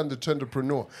understand the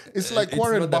entrepreneur. It's like It's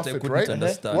Warren not that I Buffett, couldn't right?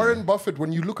 understand. Warren Buffett,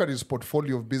 when you look at his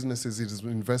portfolio of businesses he's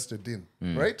invested in,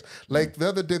 right? Like the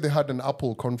other day they had an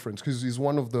Apple conference because he's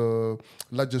one of the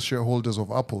largest shareholders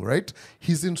of Apple, right?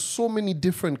 He's in so many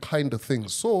different kind of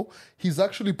things. So he's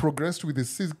actually progressed with his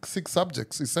six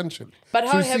subjects, essentially. But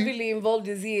So how you see, heavily involved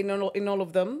is he in all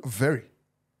of them? very.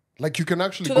 Like you can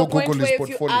actually To go the point Google his where if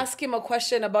you portfolio. ask him a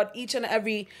question about each and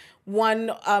every one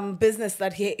business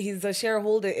that he's a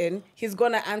shareholder in, he's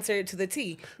gonna answer it to the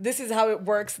T. This is how it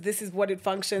works. This is what it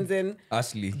functions in.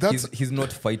 Ashley, That's- he's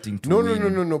not fighting to No.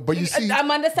 win. But you see, I'm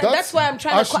understand- that's why I'm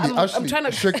trying to- I'm Ashley, trying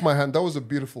to- shake my hand. That was a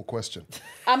beautiful question.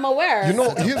 I'm aware. You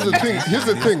know, here's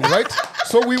the thing, right?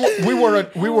 So we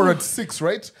were at 6,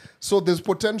 right? So there's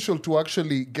potential to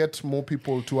actually get more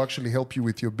people to actually help you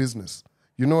with your business.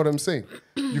 You know what I'm saying?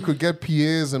 You could get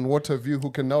PAs and what have you who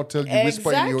can now tell you,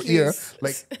 whisper in your Exactly. ear,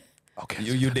 like, okay,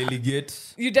 You delegate.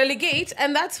 You delegate,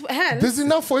 and that's hence. there's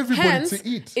enough for everybody Hence, to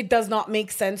eat. it does not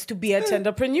make sense to be a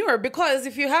entrepreneur because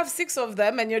if you have 6 of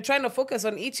them and you're trying to focus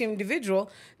on each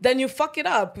individual, then you fuck it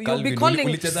up. Calvin,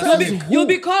 You'll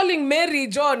be calling Mary,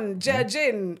 John,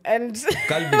 Jane, and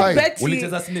Calvin, Betty.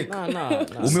 ulicheza snake. No.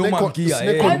 Umeuma mkia,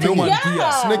 snake on umeuma two.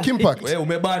 mkia. Snake impact.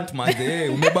 Umebant, man.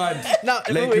 Umebant. Now,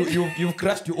 Like wait. you've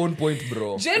crashed your own point,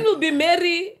 bro. Jane will be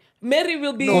Mary. Mary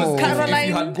will be No. Caroline. If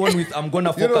you had gone with, I'm gonna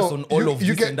You focus know, on all you- of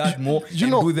you this get- and that more you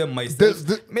and know, do them myself.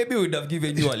 the- Maybe we'd have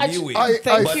given you a leeway.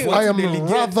 Thank you. I am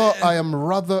delegate, I am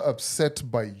rather upset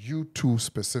by you two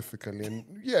specifically. And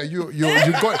yeah, you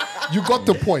got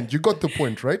the point. You got the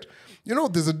point, right? You know,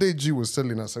 there's a day G was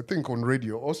telling us, I think on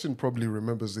radio, Austin probably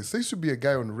remembers this. There used to be a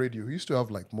guy on radio who used to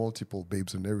have like multiple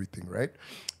babes and everything, right?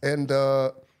 And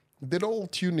they'd all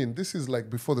tune in. This is like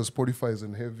before the Spotify's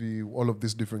and heavy, all of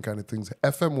these different kind of things.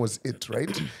 FM was it,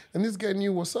 right? And this guy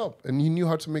knew what's up and he knew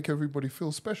how to make everybody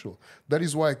feel special. That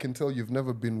is why I can tell you've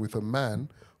never been with a man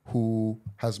who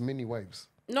has many wives.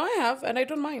 No, I have, and I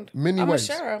don't mind. Many I'm wives.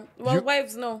 a sharer. Well, You-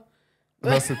 wives, no.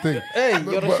 That's the thing. Hey,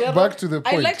 you're a But sharer? back to the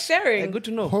I point. like sharing. Good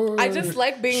to know. I just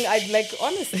like being. I like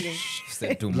honestly. You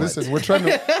said too much. Listen, we're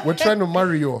trying to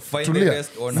marry you off. Find the Tulia.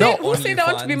 rest on No, Who said I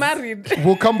want to be OnlyFans. married?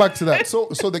 We'll come back to that. So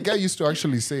the guy used to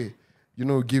actually say, you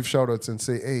know, give shout outs and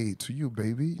say, hey, to you,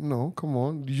 baby, you know, come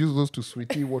on. Use those to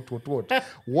sweetie, what.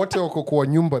 What oko kwa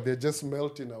nyumba, they're just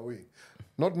melting away.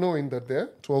 Not knowing that there are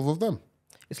 12 of them.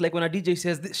 It's like when a DJ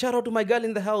says, "Shout out to my girl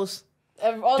in the house."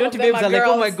 All 20 of them babes are are like,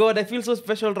 "Oh my girls. god, I feel so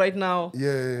special right now."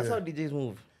 Yeah. That's how DJs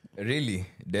move. Really?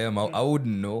 Damn, I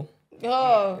wouldn't know.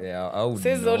 Oh, Yeah, I would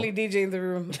says know. the only DJ in the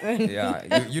room.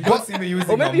 Yeah, you don't see me using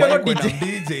Or my maybe you're mic not when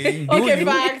DJ. I'm DJing. Do Okay, you?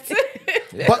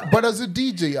 fact. But as a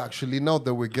DJ, actually, now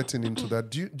that we're getting into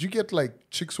that, do you get like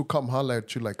chicks who come holler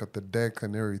at you like at the deck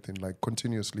and everything, like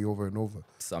continuously over and over?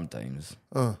 Sometimes.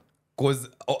 Because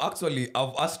actually,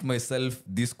 I've asked myself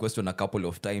this question a couple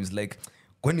of times. Like,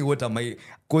 Kwani, what am I?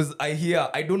 Because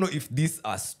I don't know if these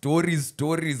are stories,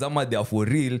 ama they are for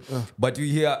real, but you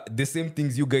hear the same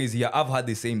things you guys hear. I've had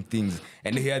the same things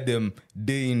and hear them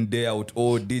day in, day out.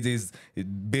 Oh, DJs,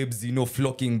 babes,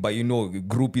 flocking by,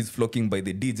 groupies flocking by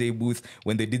the DJ booth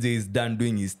when the DJ is done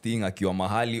doing his thing, akiwa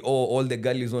mahali. Oh, all the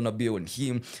girls wanna be on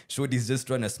him. Shorty's just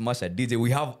trying to smash a DJ.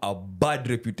 We have a bad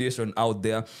reputation out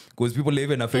there because people are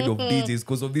even afraid of DJs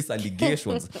because of these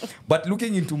allegations. But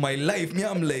looking into my life, me,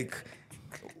 I'm like,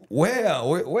 where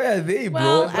are they, bro?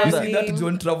 Well, You I see that mean-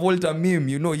 John Travolta meme,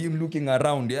 him looking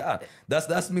around. Yeah,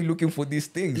 that's me looking for these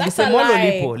things. That's a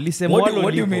lie.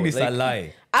 What do you mean it's a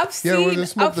lie? I've seen. Yeah, where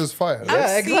there's smoke, I've- there's fire. I've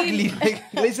Yeah, seen-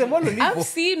 exactly. I've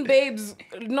seen babes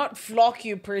not flock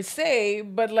you per se,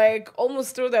 but like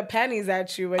almost throw their panties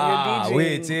at you when you're DJing.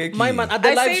 Wait, take My it. man, at the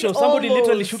I live said show, somebody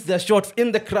literally almost. shoot their shot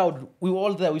in the crowd. We were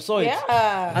all there. We saw it.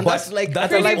 Yeah. And But that's like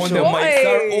that's at a live on show. the mics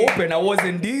are Boy. open. I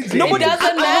wasn't DJing. Nobody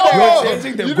doesn't matter. You're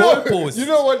changing the goalposts. You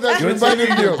know what that's You're reminding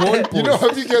me of? goalposts. You know,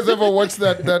 have you guys ever watched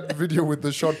that video with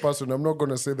the short person? I'm not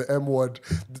going to say the M word.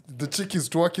 The chick is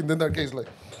twerking, then that guy is like...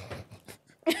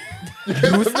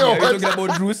 Drewski. No, Are you talking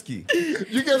about Drewski?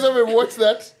 You guys ever watched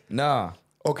that? Nah.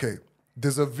 Okay,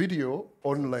 there's a video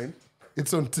online.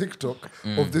 It's on TikTok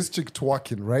of this chick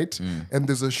twerking, right? And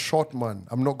there's a short man.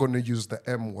 I'm not going to use the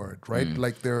M word, right?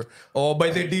 Like they're... Or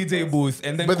by the DJ booth,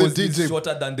 and then By the because he's DJ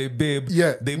shorter than the babe,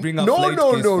 Yeah. they bring a no, flight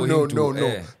case for him to, no.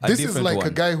 a This is different like one.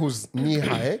 a guy who's knee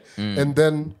high, and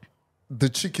then the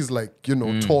chick is like, you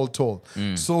know, tall.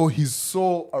 So he's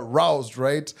so aroused,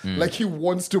 right? Like he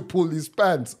wants to pull his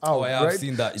pants out, yeah, I've right?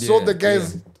 seen that. So Yeah, the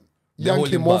guys yank hold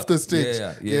him him off back. the stage.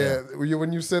 Yeah.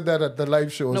 When you said that at the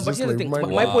live show, I No, was but just here's the like, thing.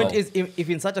 mind My point Wow. is, if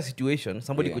in such a situation,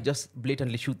 somebody Yeah. could just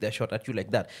blatantly shoot their shot at you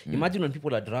like that. Imagine when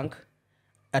people are drunk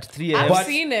at 3 I've a.m. But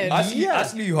seen it.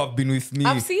 Ashley, you have been with me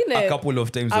I've seen a it. couple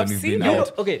of times I've when we've seen been it.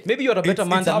 out. Okay, maybe you're a better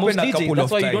man It's than most happened a DJs. couple That's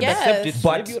of why you don't times. accept Yes. it.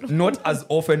 But Maybe you don't- not as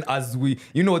often as we,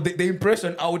 you know, the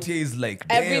impression out here is like,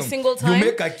 Every damn, single time? you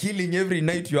make a killing every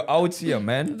night you're out here,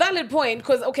 man. Valid point,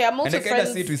 because okay, I'm And also I kind of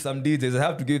friends. see it with some DJs. I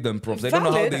have to give them props. I don't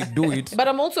know how Valid. they do it. But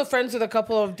I'm also friends with a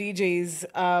couple of DJs,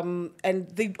 and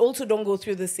they also don't go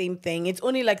through the same thing. It's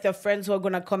only like their friends who are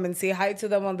gonna come and say hi to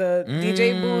them on the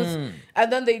DJ booth,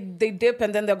 and then they dip,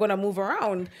 and then they're gonna move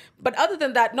around. But other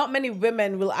than that, not many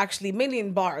women will actually, mainly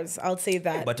in bars, I'll say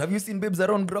that. But have you seen babes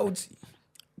around Grouchy?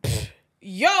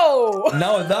 Yo,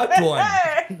 Now that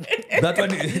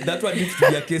one needs to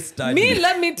be a case study. me,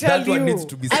 let me tell that you, one needs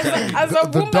to be studied. as a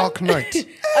the woman, Dark Knight.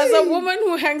 as a woman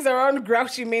who hangs around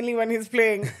Grouchy mainly when he's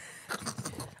playing.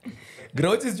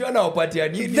 Grouchy's trying to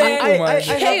wapatia nini Then- huku, man.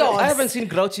 Chaos. I haven't seen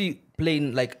Grouchy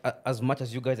playing like as much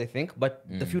as you guys, I think. But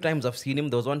the few times I've seen him,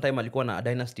 there was one time alikuwa na a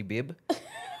Dynasty Babe.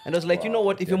 And I was like, you know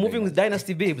what? If you're moving with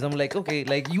Dynasty Babes, I'm like, okay,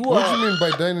 like you What do are, you mean by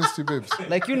Dynasty Babes?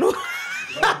 like, you know,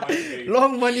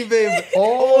 long money babe,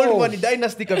 Oh. old money,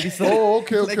 Dynasty kabisa. Oh,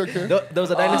 okay. There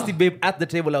was a Dynasty Babe at the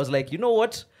table. I was like, you know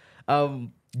what?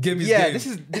 Game is Yeah, game. this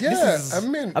is Yeah, I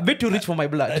mean, a bit too rich for my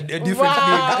blood. a different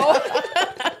Wow.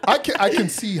 I can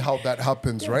see how that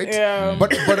happens, right? Yeah.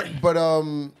 But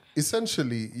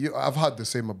essentially, I've had the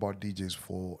same about DJs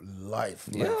for life.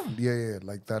 Yeah,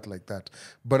 like that.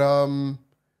 But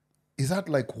is that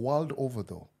like world over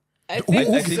though? I I think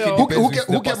think so. it depends Who with get-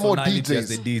 the who get more personality as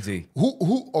DJs? the DJ.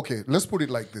 Who? Okay, let's put it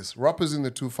like this: rappers in the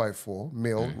 254,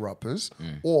 male rappers,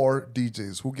 or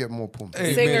DJs who get more pump.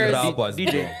 Hey, Singers. man, rappers,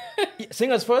 DJ. bro.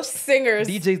 Singers first, Singers.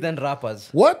 DJs then rappers.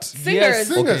 What? Singers.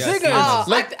 Singers. Okay, Singers. yeah,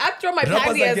 Like I throw my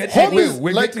rappers panty are as getting- pennies. Wait,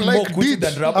 we're getting more Kuti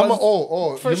than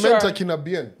rappers? For you meant sure. Akina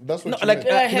Bien. That's what No, you like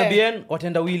meant. Kina Bien,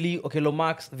 Watenda Willy, Okelo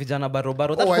Max, Vijana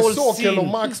Barobaro. That Oh, I whole saw scene. Kelo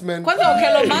Max, man. Kwanza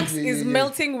Okello Max Yeah, is yeah.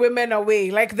 melting women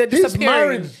away, like they're He's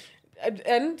disappearing. married.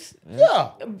 And Yeah.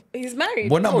 he's married.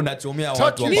 Mbona mnachomea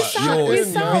watu Ni hapa? sawa, Yo, ni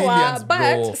civilians, but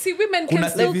bro. see, women Kuna can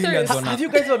still civilians thirst. on Have you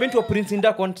guys ever been to a Prince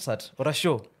Inda concert or a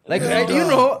show? Like, you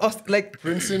know, like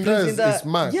Prince Inda is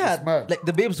mad. Yeah, It's mad. like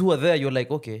the babes who are there, you're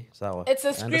like, okay, sawa. It's a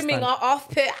I screaming understand. off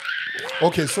pit.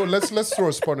 Okay, so let's throw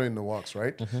a spanner in the works,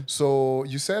 right? So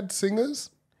you said singers,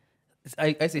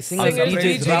 I say singers, Singers, DJs,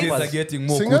 DJs DJs are rappers. getting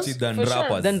more Singers? Kuti than For sure.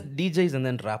 rappers. Then DJs and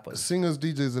then rappers. singers,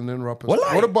 DJs, and then rappers.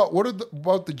 Walai.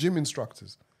 About the gym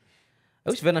instructors? I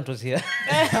wish Venant was here.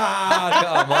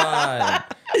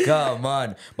 Come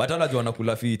on. But wanajua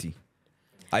wanakula fiti.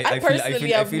 I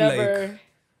personally have never.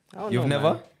 You've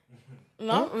never?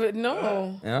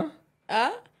 No.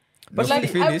 Yeah? But No, like,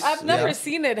 finish. I've never Yeah.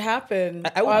 seen it happen.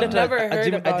 I would I've let never a heard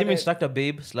gym, about a gym it. instructor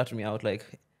babe slut me out. Like,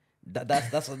 that's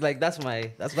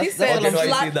my that's He that's said, all Okay, I'm no, I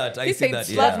saying. see that. I he see said, that,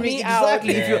 "Slut yeah. me out."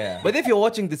 Exactly. If you're, Yeah. but if you're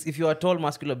watching this, if you're a tall,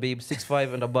 muscular babe,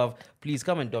 6'5" and above, please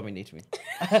come and dominate me.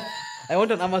 I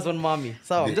want an Amazon mommy.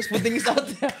 So I'm just putting this out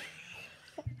there.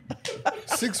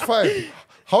 6'5".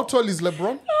 How tall is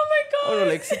LeBron? Oh my god. Oh no,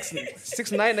 like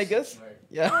 6'9", I guess.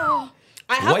 Yeah.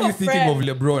 I have Why are a you thinking friend.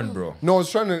 of LeBron, bro? No, I was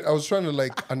trying to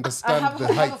like understand the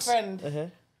I have a height.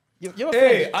 friend. You're a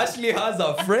Hey, friend. Ashley has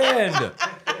a friend.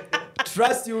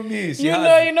 Trust you me. She You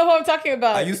has. know who I'm talking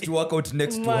about. I used to work out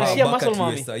next to Man. her Is she a back muscle at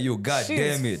mommy? USIU. God she's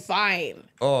damn it. fine.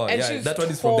 Oh, And yeah, she's that one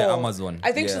is from the tall. Amazon.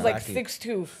 I think she's Yeah. like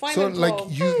Exactly. 6'2". Fine So and like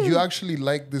tall. you actually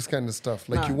like this kind of stuff.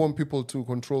 Like Nah. you want people to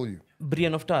control you.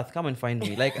 Brian of Tarth, come and find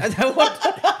me. Like I want,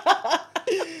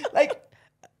 like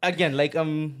again, like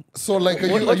So like are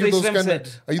what you those Islam kind said.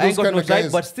 of are you I those ain't got kind no of type,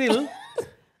 guys? but still,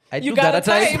 I You do got got a a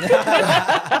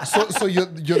type. So you're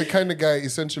the kind of guy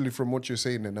essentially from what you're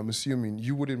saying, and I'm assuming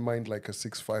you wouldn't mind like a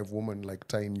 6'5" woman like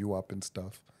tying you up and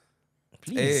stuff.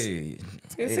 Hey.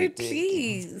 You say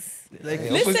please. Like,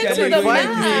 Listen Officer, to you the find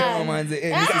man. me.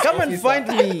 Hey, Mrs. come and Officer. find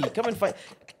me.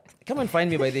 Come and find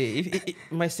me by day.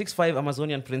 If my 6'5"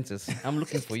 Amazonian princess, I'm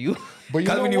looking for you. But you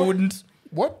Calvin, know you what? wouldn't?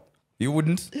 What? You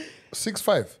wouldn't?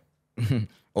 6'5".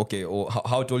 Okay, or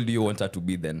how tall do you want her to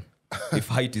be then? If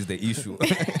height is the issue.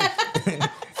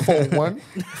 4'1".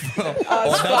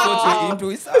 Oh, that's what you're into.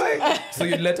 It's alright. So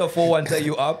you let her 4'1" tie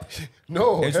you up?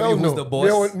 No, And so hell you who's no. the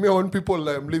boss? Me when people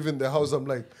leaving the house, I'm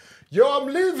like, yo, I'm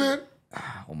leaving.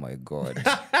 Oh my God.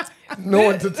 No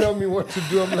one to tell me what to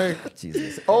do. I'm like,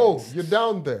 Jesus. oh, you're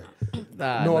down there.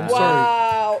 Nah, No, nah. I'm sorry.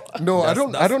 Wow. No, I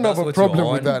don't have that's a what problem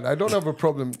you're with on. that. I don't have a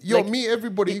problem. Yo, Like, me,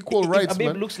 everybody equal rights, A babe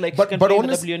man. looks like but she can but play in the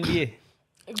honest, WNBA.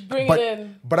 Bring it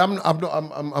in. But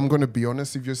I'm gonna be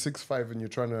honest. If you're 6'5" and you're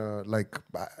trying to like,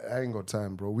 I ain't got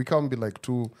time, bro. We can't be like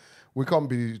two. We can't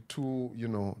be two. You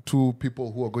know, two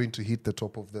people who are going to hit the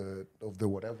top of the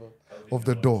whatever of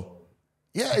the door.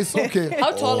 Yeah, it's okay.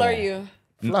 How tall are you?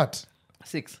 Flat.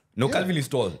 6. No, Calvin is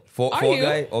tall. For a you?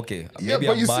 guy, okay. Yeah, Maybe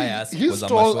but I'm you biased see, he's 'cause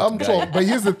tall, I'm I'm a short tall. guy. But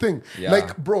here's the thing. Yeah.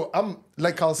 Like, bro,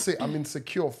 I'll say, I'm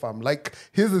insecure, fam. Like,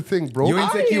 here's the thing, bro. You're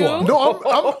insecure. you? No,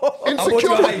 I'm insecure.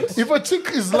 your But height? if a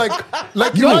chick is like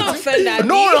you Don't know, offend Andy.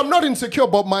 no, I'm not insecure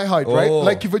about my height, right? Oh.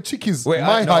 Like if a chick is Wait,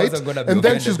 my no, I height, wasn't gonna be and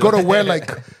then offended she's though. got to wear like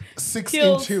 6-inch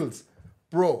Heels. heels,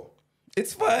 bro.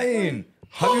 It's fine.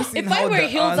 Have you seen If I how wear the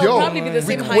heels, ants- I'll Yo, probably be the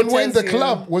same height when we're in as the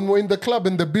you. club,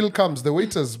 and the bill comes, the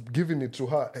waiter's giving it to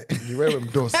her. You wear them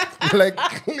dos. Like,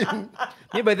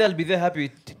 Maybe they'll be there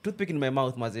happy. Toothpick in my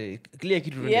mouth, maze. Clear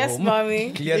kid. Yes,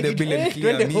 mommy. Clear the bill and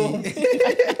clear Twende home. me.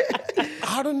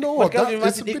 I don't know. But That, Calvin,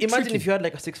 it's a bit imagine tricky. if you had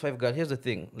like a 6'5" girl. Here's the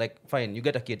thing. Like, fine, you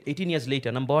get a kid. 18 years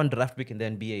later, number 1 draft pick in the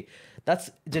NBA. That's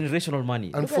generational money.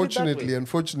 Look at it that way.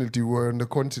 Unfortunately, we're on the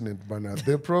continent, man.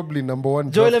 They're probably number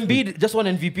one. Joel draft pick. Embiid just won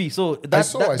MVP. So I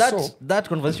saw. that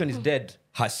conversation is dead.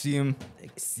 Hashim,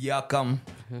 Siakam,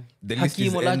 the list Hakeem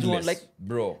is Olajuwon, endless, like-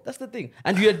 bro. That's the thing.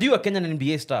 And we are due a Kenyan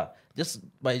NBA star. Just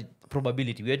by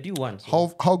probability. We are due one.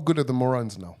 So. How good are the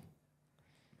Morans now?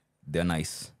 They're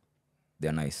nice.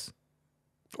 They're nice.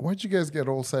 Why'd you guys get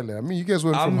all silent? I mean, you guys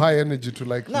went from I'm- high energy to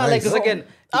like Nah, nice. like, 'cause again,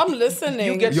 I'm listening.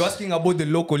 you get- You're asking about the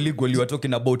local league while you are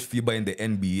talking about FIBA and the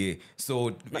NBA. So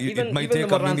it might take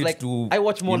the a Morans, minute like, to. I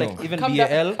watch more you like know, even Come BAL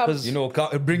back- come- because you know,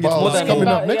 bring it Wow, more it's than coming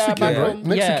Yeah, up next yeah, weekend, back right? home.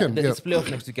 Next weekend, yeah. it's playoff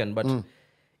next weekend. But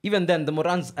even then, the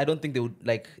Morans, I don't think they would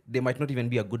like. They might not even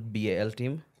be a good BAL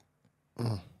team.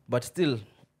 But still,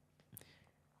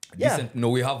 yeah. Decent. No,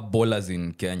 we have ballers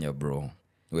in Kenya, bro.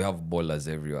 We have ballers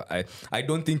everywhere. I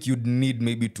don't think you'd need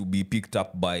maybe to be picked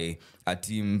up by a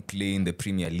team playing the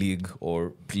Premier League or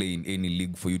playing any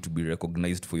league for you to be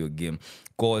recognized for your game.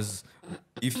 Because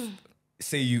if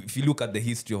you look at the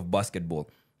history of basketball,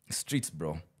 streets,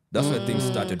 bro. That's where things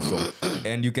started from.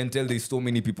 And you can tell there's so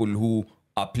many people who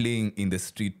are playing in the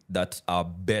street that are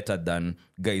better than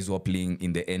guys who are playing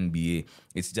in the NBA.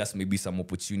 It's just maybe some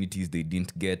opportunities they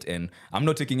didn't get. And I'm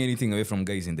not taking anything away from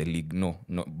guys in the league. No,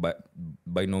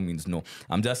 by no means, no.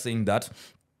 I'm just saying that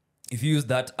if you use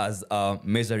that as a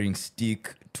measuring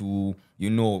stick to,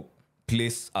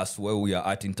 place us where we are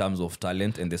at in terms of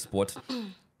talent and the sport,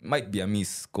 might be a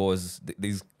miss because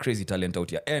there's crazy talent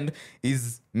out here. And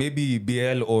is maybe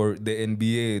BL or the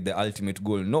NBA the ultimate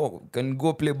goal? No, can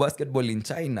go play basketball in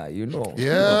China, Yeah,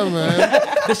 man.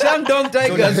 the Shandong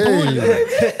Tigers,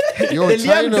 Hey. Yo, the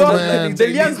China, Liangdong, man. the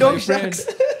Liangdong Sharks,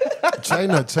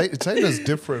 China's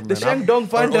different, the man. Shandong or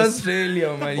Pandas.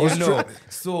 Australia, man.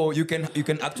 So you can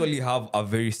actually have a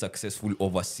very successful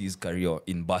overseas career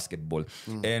in basketball.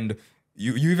 And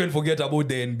you even forget about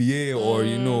the NBA or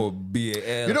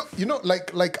BAL.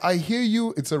 Like I hear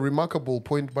you. It's a remarkable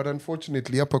point, but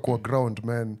unfortunately, upper core ground,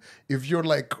 man. If you're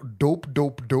like dope,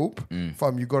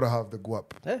 fam, you gotta have the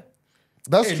guap.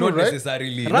 That's Hey, true, not right?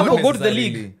 necessarily. Rambo, not go to the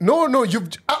necessarily. league. No, you've.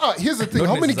 Here's the thing. Not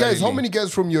How many necessarily.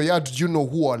 guys from your yard do you know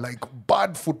who are like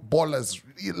bad footballers?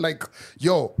 Like,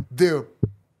 they're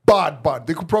bad.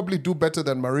 They could probably do better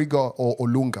than Mariga or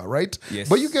Olunga, right? Yes.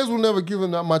 But you guys will never give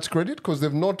them that much credit because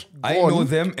they've not gone. I know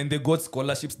them and they got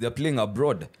scholarships. They're playing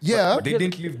abroad. Yeah. But they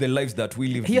didn't live the lives that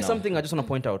we live Here's now. something I just want to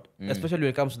point out, especially when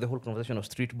it comes to the whole conversation of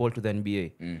street ball to the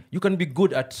NBA. You can be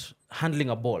good at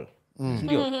handling a ball.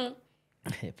 Ndio.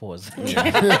 Pause.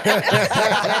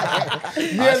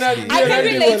 I can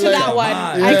relate to that one.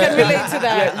 I can relate to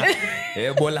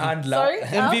that. Ball handler. Sorry?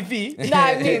 MVP. Nah,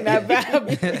 I mean,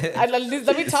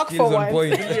 let me talk Skills for on once.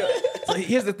 point. So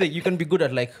here's the thing: you can be good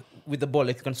at like with the ball,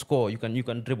 like you can score, you can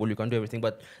dribble, you can do everything.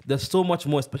 But there's so much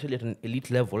more, especially at an elite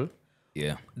level,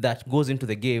 Yeah. that goes into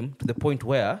the game to the point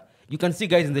where you can see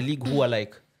guys in the league who are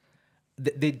like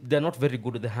they're not very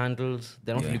good at the handles,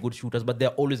 they're not really good shooters, but they're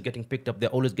always getting picked up, they're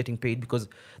always getting paid because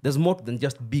there's more than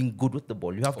just being good with the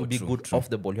ball. You have to be good off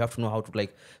the ball. You have to know how to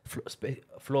like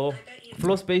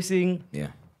flow spacing. Yeah.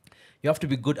 You have to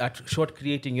be good at shot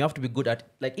creating. You have to be good at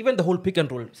like even the whole pick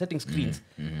and roll, setting screens.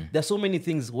 There's so many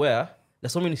things where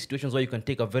there's so many situations where you can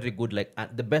take a very good like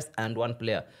the best and one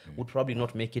player would probably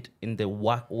not make it in the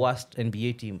worst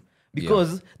NBA team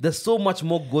because there's so much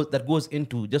more that goes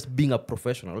into just being a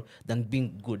professional than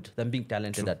being good, than being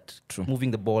talented at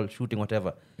moving the ball, shooting,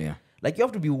 whatever. Yeah. Like you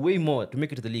have to be way more to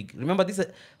make it to the league. Remember this?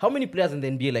 How many players in the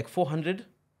NBA? Like 400,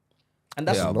 and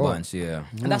that's A bunch, yeah.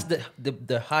 and that's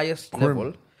the highest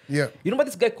level. Yeah. You remember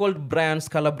this guy called Brian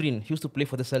Scalabrine? He used to play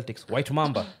for the Celtics, White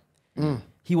Mamba.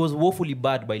 He was woefully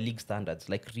bad by league standards,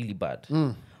 like really bad.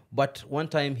 But one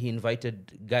time he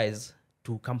invited guys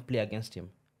to come play against him.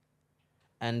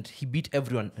 And he beat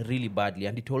everyone really badly.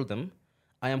 And he told them,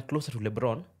 I am closer to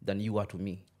LeBron than you are to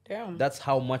me. Damn. That's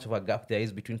how much of a gap there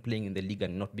is between playing in the league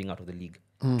and not being out of the league.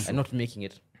 And not making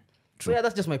it. So yeah,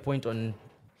 that's just my point on...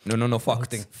 No,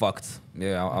 facts.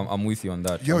 Yeah, I'm with you on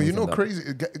that. Yo, I'm you with know, on that.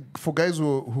 crazy for guys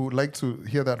who like to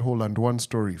hear that whole and one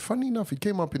story. Funny enough, it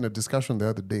came up in a discussion the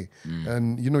other day,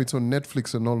 and you know, it's on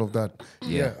Netflix and all of that.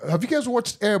 Yeah. Have you guys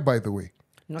watched Air, by the way?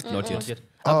 Not yet. yet.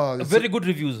 It's Very good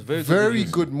reviews. Very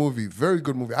good movie. Very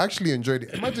good movie. I actually enjoyed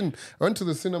it. Imagine I went to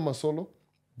the cinema solo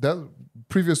that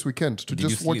previous weekend to Did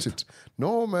just you watch sleep? it.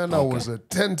 No, man, I was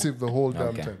attentive the whole damn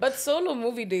Okay. time. But solo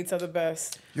movie dates are the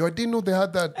best. Yo, I didn't know they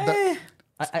had that.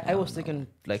 I was taken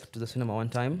like to the cinema one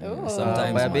time. Sometimes,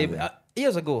 by a man. baby.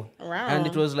 Years ago. Wow. And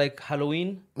it was like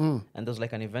Halloween. And there was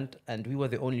like an event. And we were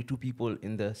the only 2 people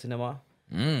in the cinema.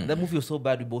 That movie was so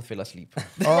bad we both fell asleep.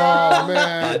 Oh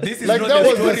man, This is like not that the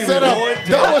was the story we setup. want.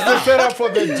 That was the setup for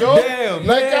the joke. Damn,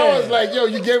 like I man. was like, yo,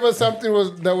 you gave us something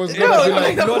that was gonna be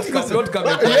like. not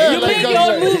coming. Yeah, You like, made I was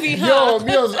your like, movie, huh?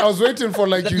 Yo, I was waiting for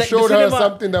like you Like showed the her cinema-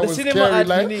 something that the was cinema scary, at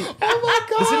like, Uni. oh my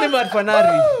god, The cinema at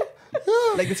Fanari.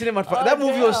 Like the cinema at that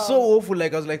movie was so awful.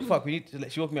 Like I was like, fuck, we need to,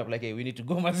 like, she woke me up like, hey, we need to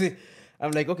go, Mazi. I'm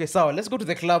like, okay, Sawa, let's go to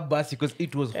the club bus because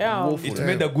it was Yeah. woeful. It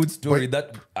made a good story.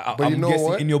 But I'm you know guessing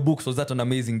what? in your books was that an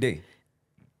amazing day.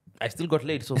 I still got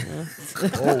laid, so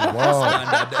oh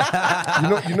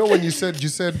wow. you know when you said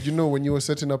when you were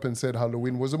setting up and said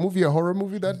Halloween, was the movie a horror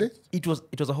movie that day? it was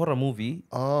a horror movie.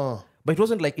 Ah, But it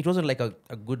wasn't like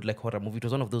a good like horror movie. It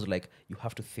was one of those like you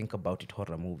have to think about it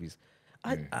horror movies.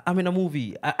 I'm in a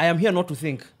movie. I am here not to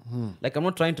think. Like I'm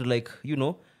not trying to like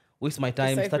waste my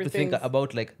time, Decipher start to think things.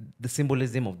 about like the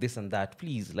symbolism of this and that.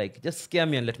 Please, like just scare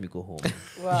me and let me go home.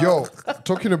 Wow. yo,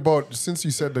 talking about since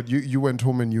you said that you went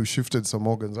home and you shifted some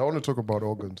organs, I want to talk about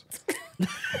organs.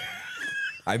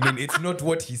 I mean, it's not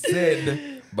what he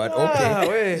said, but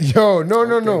okay. Yo,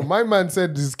 no. My man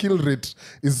said his kill rate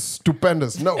is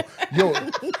stupendous. No, yo,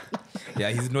 Yeah,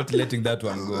 he's not letting that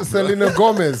one go. Selena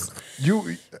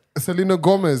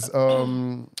Gomez,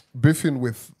 beefing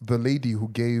with the lady who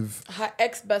gave Her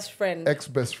ex-best friend.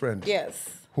 ex-best friend, Yes.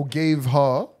 who gave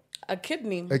her A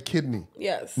kidney. a kidney.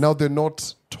 Yes. Now they're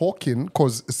not talking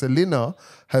because Selena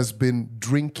has been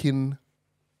drinking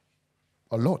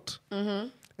a lot.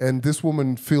 And this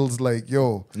woman feels like,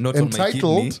 yo, Not on my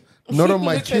entitled, not on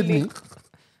my Literally. kidney.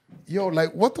 Yo,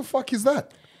 like, what the fuck is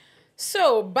that?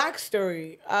 So,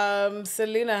 backstory.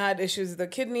 Selena had issues with the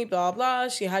kidney, blah, blah.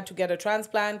 She had to get a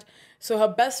transplant. So her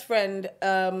best friend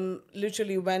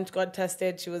literally got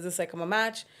tested. She was just like, I'm a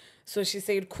match. So she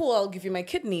said, cool, I'll give you my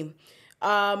kidney.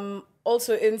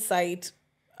 Also, insight,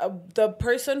 the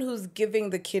person who's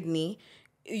giving the kidney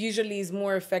usually is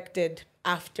more affected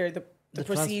after the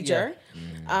procedure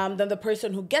than the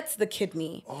person who gets the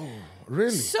kidney. Really?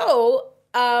 So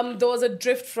there was a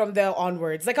drift from there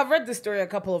onwards. Like I've read this story a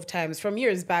couple of times from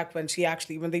years back when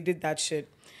they did that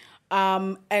shit.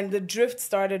 And the drift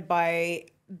started by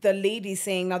the lady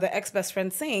saying, now the ex-best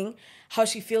friend saying how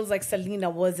she feels like Selena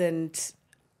wasn't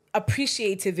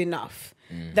appreciative enough.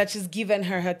 That she's given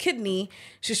her kidney,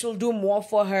 she should do more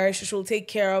for her, she should take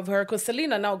care of her. Because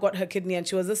Selena now got her kidney and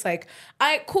she was just like, all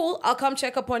right, cool, I'll come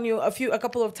check up on you a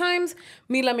couple of times.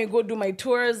 Let me go do my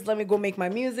tours, let me go make my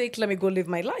music, let me go live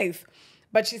my life.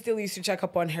 But she still used to check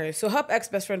up on her. So her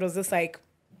ex-best friend was just like,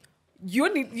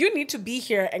 you need to be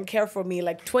here and care for me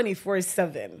like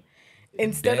 24/7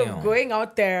 instead Damn. of going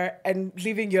out there and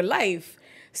living your life.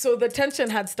 So the tension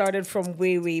had started from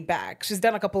way, way back. She's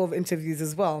done a couple of interviews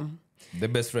as well. The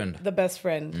best friend. The best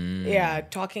friend. Yeah,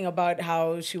 talking about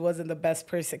how she wasn't the best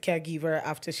caregiver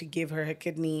after she gave her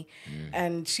kidney.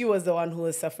 And she was the one who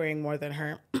was suffering more than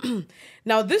her.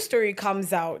 Now, this story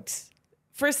comes out.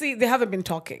 Firstly, they haven't been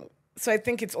talking. So I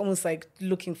think it's almost like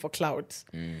looking for clout.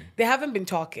 They haven't been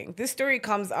talking. This story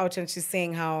comes out and she's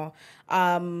saying how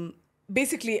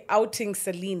basically outing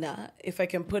Selena, if I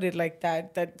can put it like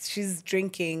that she's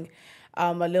drinking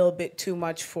a little bit too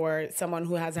much for someone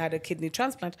who has had a kidney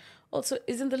transplant. Also,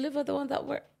 isn't the liver the one that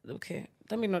works? Okay,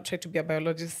 let me not try to be a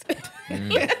biologist.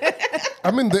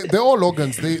 I mean, they're all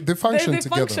organs. They function they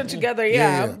together. function together,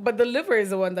 yeah. Yeah. But the liver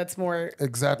is the one that's more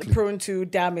Exactly. prone to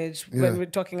damage Yeah. when we're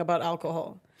talking about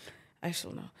alcohol. I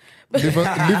shall know.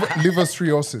 Liver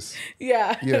cirrhosis.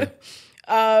 Yeah.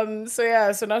 Yeah.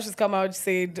 So now she's come out,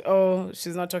 said, oh,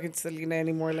 she's not talking to Selena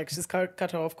anymore. Like she's cut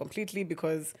her off completely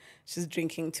because she's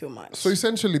drinking too much. So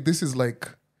essentially, this is like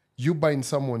you buying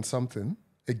someone something,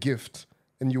 a gift,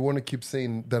 and you want to keep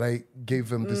saying that I gave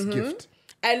them this gift.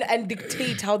 and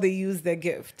dictate how they use their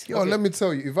gift. Yo, let me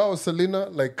tell you, if I was Selena,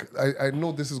 like, I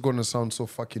know this is going to sound so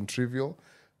fucking trivial,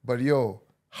 But yo,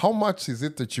 how much is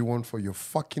it that you want for your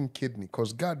fucking kidney?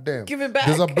 Because goddamn, Give it back.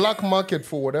 there's a black market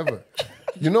for whatever.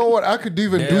 You know what? I could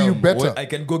even do you Damn, better. well, I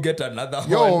can go get another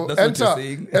Yo, one. That's what you're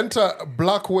saying. enter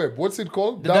black web. What's it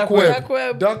called? dark web. Dark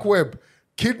web. Dark web.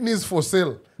 Kidneys for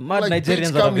sale. Mad like,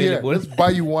 Nigerians bitch, are come here. available. Let's buy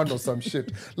you one or some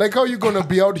shit. Like, how you gonna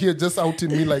be out here just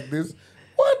outing me like this?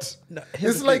 What?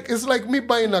 here's It's like me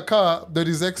buying a car that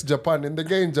is ex-Japan, and the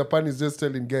guy in Japan is just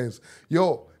telling guys,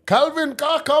 "Yo, Calvin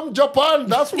car, come Japan.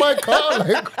 That's my car."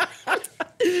 Like,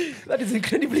 That is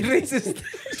incredibly racist.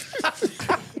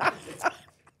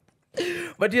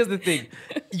 But here's the thing.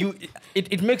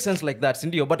 It makes sense like that,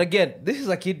 Cindy. But again, this is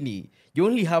a kidney. You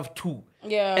only have two.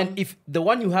 Yeah. And if the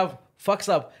one you have fucks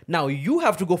up, now you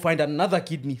have to go find another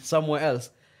kidney somewhere else.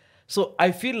 So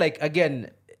I feel like,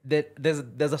 again, that there's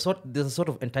a sort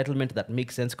of entitlement that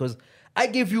makes sense, because I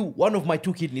gave you one of my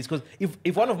two kidneys, because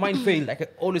if one of mine failed, I can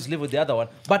always live with the other one.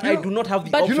 But I do not have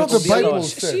the But option you know of the the other Bible one.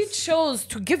 says- she chose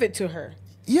to give it to her.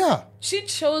 yeah.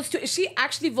 She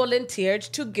actually volunteered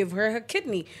to give her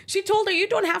kidney. She told her, "You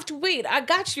don't have to wait. I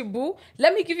got you, boo.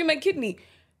 Let me give you my kidney."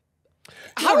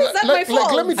 How is that my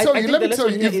fault? Let me tell I you, think let the me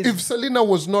tell you, lesson here if Selena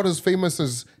was not as famous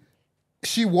as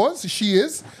she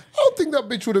is, I don't think that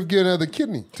bitch would have given her the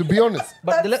kidney, to be honest.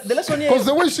 But the lesson here Because is,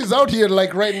 the way she's out here,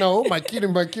 like right now, oh, my kidney,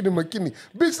 my kidney, my kidney.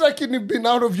 Bitch, that kidney been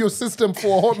out of your system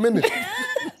for a hot minute.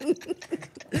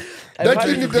 That happy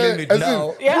kidney to claim there, it as now.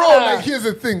 in, Yeah. bro, like here's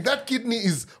the thing. That kidney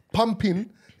is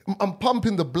pumping. I'm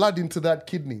pumping the blood into that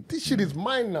kidney. This shit is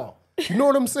mine now. You know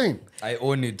what I'm saying? I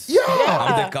own it. Yeah.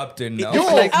 I'm the captain now. Yo,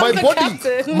 like, I'm the my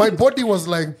captain. body was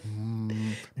like,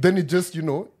 then it just,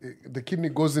 the kidney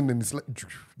goes in and it's like,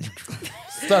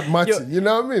 start matching. You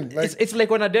know what I mean? Like, it's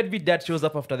like when a deadbeat dad shows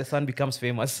up after the son becomes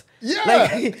famous. Yeah.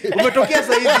 Like, umetokea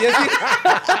saizi.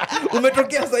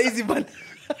 Umetokea saizi, man.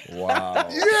 Wow.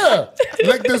 yeah.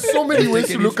 Like, there's so many ways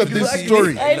to look at this Exactly.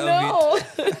 story. I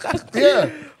love know. Yeah.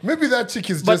 Maybe that chick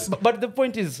is just. But the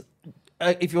point is,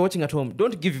 if you're watching at home,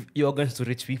 don't give your organs to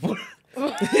rich people. True.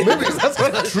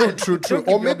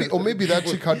 Or maybe that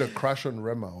chick had a crush on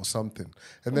Rema or something,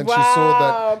 and then Wow. she saw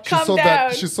that. She Calm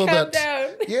saw down.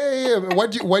 that. Yeah. Why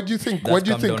do you think? That's Why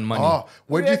do you calm think? down money.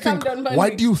 Why do you Yeah, calm think? down money. Why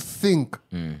do you think,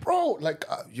 bro? Like,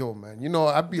 yo, man.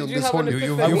 I'd be on you this have an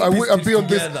Hollywood. epiphany? I'd be on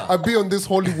this. Together. I'd be on this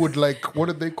Hollywood. Like, what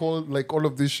do they call? Like all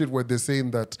of this shit where they're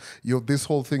saying that this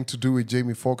whole thing to do with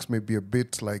Jamie Foxx may be a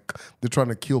bit like they're trying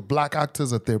to kill black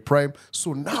actors at their prime.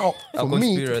 So now, A for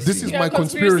me, conspiracy. this is Yeah, my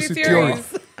conspiracy theory. theories.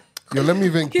 Yo, let me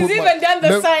even He's put even done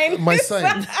the sign. My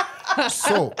sign.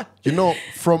 So,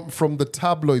 from the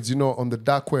tabloids, on the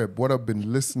dark web, what I've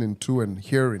been listening to and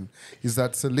hearing is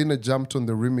that Selena jumped on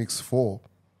the remix for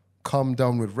Calm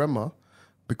Down with Rema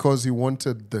because he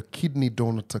wanted the kidney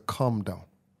donor to calm down.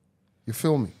 You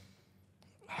feel me?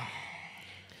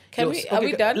 Are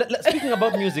we done? Speaking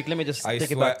about music, let me just I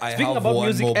take it swear back. I Speaking have about one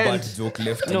music more and bad joke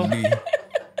left No. in me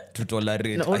to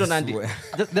tolerate. no, hold I on, Andy. swear.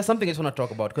 There's something I just want to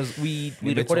talk about, because we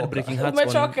recorded Nimechoka. Breaking Hearts on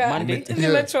Umechoka. Monday,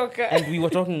 Nimechoka. and we were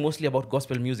talking mostly about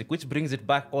gospel music, which brings it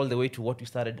back all the way to what we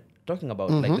started talking about,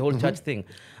 like the whole church thing.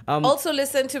 Also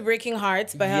listen to Breaking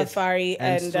Hearts by Yes. Hafare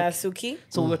And and Suki.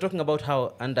 So we were talking about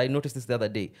how, and I noticed this the other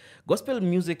day, gospel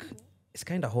music is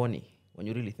kind of horny when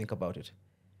you really think about it.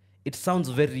 It sounds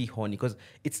very horny because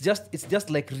it's just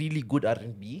like really good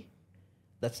R&B.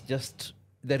 That's just,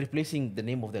 they're replacing the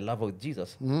name of the lover with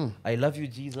Jesus. I love you,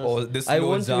 Jesus. Oh, the I slow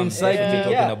want you jam inside that me.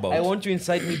 you're talking about. I want you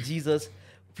inside me, Jesus.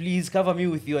 Please cover me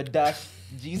with your dash,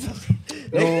 Jesus.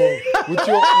 No,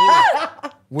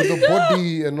 with the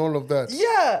body and all of that.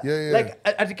 Yeah. Like,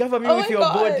 I cover me Oh with my your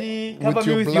God. body, cover With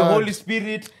me your with your blood. Holy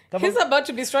Spirit. Cover He's about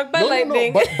to be struck by No,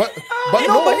 lightning. but no,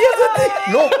 but here's the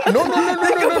thing.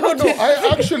 No. I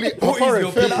actually, Who is Hafare,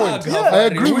 your fair plug? point. Yeah. I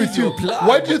agree Who with is you. your plug?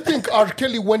 Why do you think R.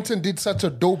 Kelly went and did such a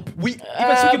dope? Even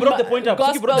Suki brought the point up.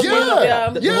 Suki brought the gospel point up. Yeah,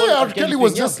 The whole R. Kelly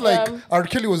was thing, just like R.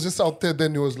 Kelly was just out there.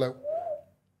 Then he was like,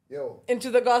 yo. Into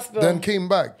the gospel. Then came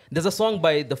back. There's a song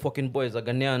by the Fucking Boys, a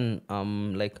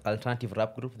Ghanaian like alternative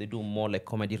rap group. They do more like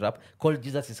comedy rap called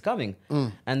Jesus is Coming.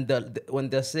 And when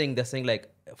they're saying like,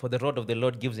 for the rod of the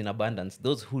Lord gives in abundance.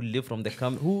 Those who live from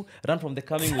who run from the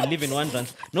coming will live in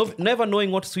wonders. Never knowing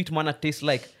what sweet manna tastes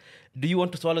like. Do you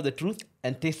want to swallow the truth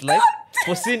and taste life?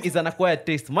 For sin is an acquired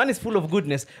taste. Man is full of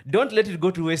goodness. Don't let it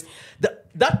go to waste.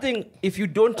 That thing, if you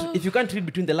can't read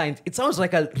between the lines, it sounds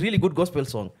like a really good gospel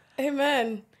song.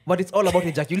 Amen. But it's all about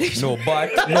ejaculation. No,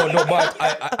 but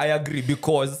I agree,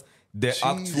 because the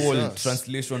actual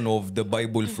translation of the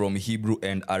Bible from Hebrew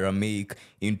and Aramaic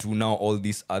into now all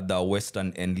these other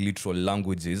Western and literal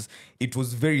languages, it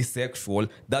was very sexual.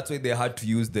 That's why they had to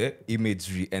use the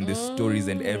imagery and the stories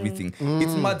and everything.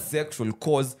 It's mad sexual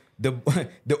because the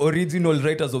the original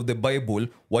writers of the Bible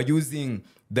were using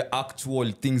the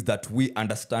actual things that we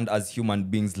understand as human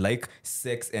beings, like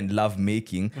sex and love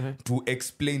making, to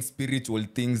explain spiritual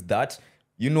things that,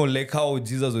 you know, like how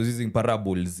Jesus was using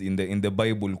parables in the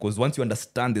Bible, because once you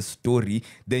understand the story,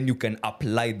 then you can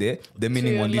apply the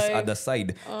meaning your on this life. other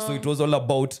side. So it was all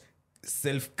about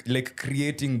like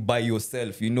creating by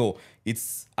yourself, you know.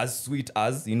 It's as sweet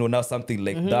as, you know, now something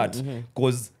like that.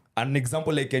 Because an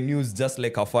example I can use, just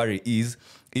like Hafare, is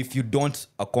if you don't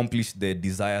accomplish the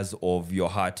desires of your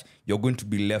heart, you're going to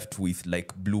be left with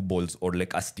like blue balls or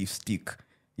like a stiff stick.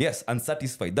 Yes,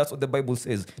 unsatisfied. That's what the Bible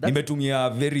says.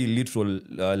 Nimetumia very literal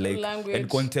Language. and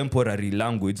contemporary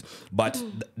language, but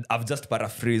I've just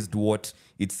paraphrased what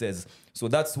it says. So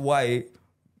that's why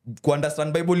to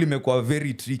understand Bible imekuwa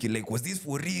very tricky. Like, was this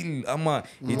for real? Ama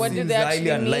it What did seems they highly actually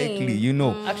unlikely, mean? you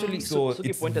know. Actually, so Suki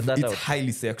it's, pointed that it's out.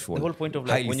 highly sexual. The whole point of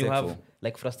like Highly when you sexual. have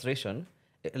like frustration,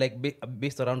 like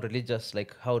based around religious,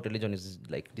 like how religion is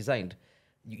like designed,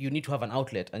 you need to have an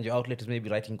outlet, and your outlet is maybe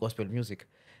writing gospel music.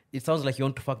 It sounds like you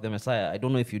want to fuck the Messiah. I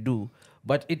don't know if you do,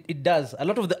 but it does. A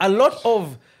lot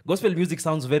of gospel music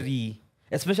sounds very,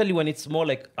 especially when it's more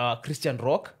like Christian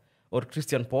rock or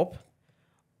Christian pop,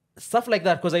 stuff like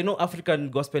that. Because I know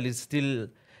African gospel is still.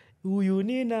 You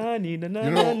know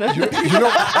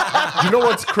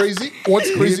what's crazy? What's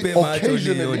crazy?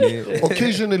 Occasionally,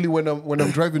 Occasionally, when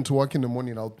I'm driving to work in the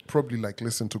morning, I'll probably like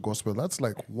listen to gospel. That's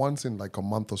like once in like a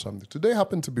month or something. Today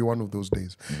happened to be one of those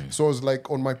days. So I was like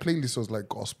on my playlist, I was like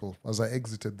gospel as I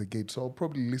exited the gate. So I'll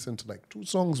probably listen to like 2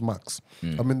 songs max.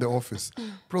 I'm in the office,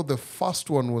 bro. The first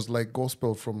one was like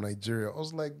gospel from Nigeria. I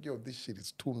was like, yo, this shit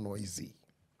is too noisy.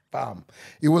 Bam.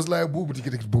 It was like Or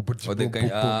the kind,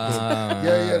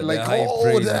 yeah, like the high oh,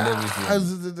 praise and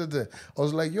everything. I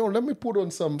was like, yo, let me put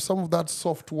on some of that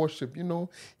soft worship, you know.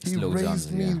 He Slow raised jams,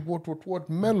 me, yeah. what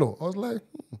mellow. I was like,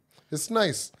 it's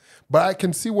nice, but I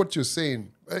can see what you're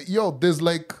saying. Yo, there's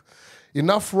like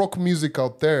enough rock music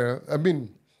out there. I mean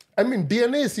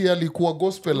DNA si alikuwa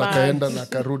gospel akaenda na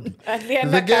karudi.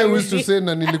 Alienda The guy who used to karudi. say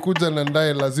na nilikuja na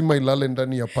ndaye lazima ilale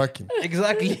ndani ya parking.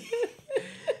 exactly.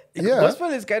 Yeah.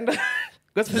 Gospel is kind of.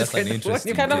 Gospel That's is kind an of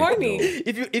interesting Kinda take, horny.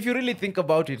 though. if you really think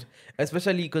about it,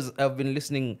 especially because I've been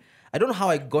listening. I don't know how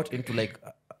I got into like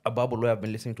a bubble where I've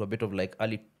been listening to a bit of like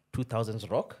early 2000s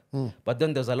rock, but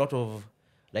then there's a lot of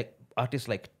like artists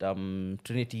like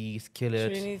Trinity,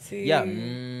 Skillet. Trinity. Yeah.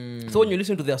 So when you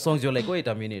listen to their songs, you're like, wait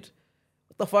a minute.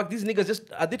 What the fuck? These niggas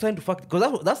just are they trying to fuck?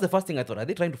 Because that's the first thing I thought. Are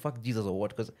they trying to fuck Jesus or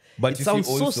what? Because But it you see sounds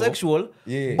so also- sexual,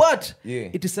 Yeah. but Yeah.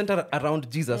 it is centered around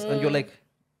Jesus, and you're like,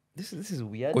 this is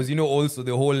weird. Because, you know, also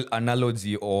the whole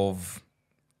analogy of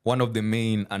one of the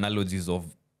main analogies of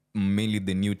mainly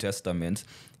the New Testament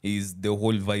is the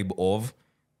whole vibe of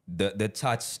the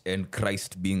church and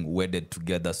Christ being wedded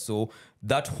together. So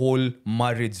that whole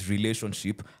marriage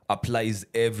relationship applies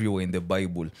everywhere in the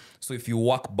Bible. So if you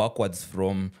work backwards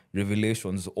from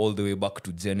Revelations all the way back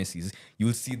to Genesis,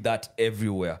 you'll see that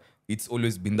everywhere. It's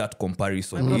always been that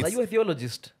comparison. God, are It's- you a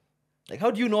theologist? Like,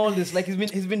 how do you know all this? Like, he's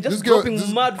been just This guy- dropping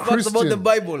this mad facts about the Christian.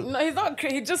 Bible. No, he's not.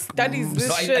 He just studies this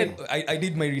So shit. I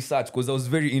did my research because I was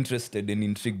very interested and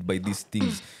intrigued by these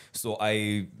things. So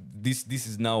this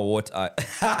is now what I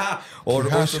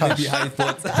or also maybe high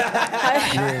thoughts.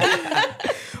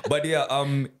 But yeah,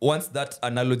 once that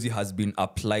analogy has been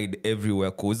applied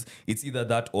everywhere, cause it's either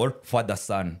that or father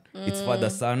son. It's father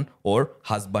son or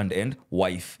husband and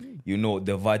wife. You know,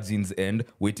 the virgins and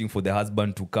waiting for the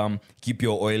husband to come. Keep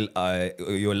your oil,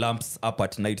 your lamps up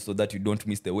at night so that you don't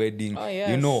miss the wedding. Oh, yes.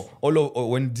 You know,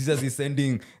 when Jesus is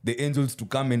sending the angels to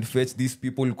come and fetch these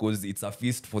people because it's a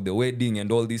feast for the wedding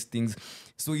and all these things.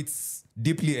 So it's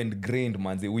deeply ingrained,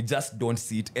 man. We just don't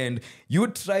see it. And you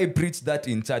try preach that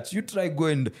in church. You try go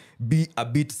and be a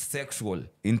bit sexual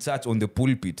in church on the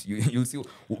pulpit. You'll see.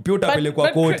 Pia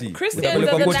utapelekwa koti. Christians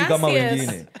Utapelekwa are the koti kama nastiest.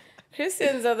 wengine.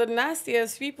 Christians are the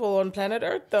nastiest people on planet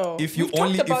Earth, though. If you We've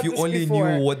talked about this only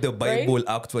before, knew what the right? Bible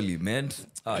actually meant,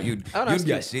 you'd I wanna be ask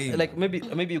you, ashamed. like,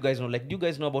 maybe you guys know. Like, do you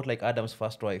guys know about like Adam's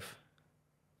first wife?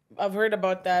 I've heard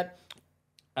about that.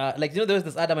 Like, you know, there was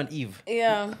this Adam and Eve.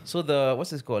 Yeah. So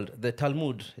what's this called? The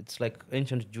Talmud. It's like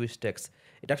ancient Jewish text.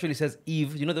 It actually says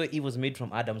Eve. You know the way Eve was made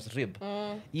from Adam's rib.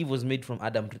 Eve was made from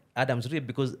Adam's rib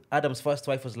because Adam's first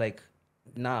wife was like,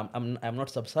 nah, I'm not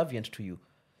subservient to you.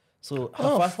 So her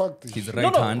Oh, first, fuck this. His shit.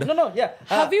 right hand. No, yeah.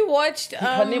 Have you watched?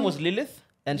 Her name was Lilith,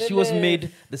 and she was Lilith.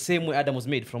 made the same way Adam was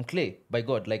made, from clay by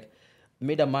God. Like,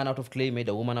 made a man out of clay, made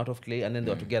a woman out of clay, and then they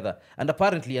were together. And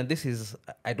apparently, and this is,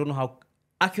 I don't know how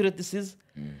accurate this is,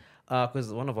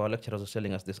 because one of our lecturers was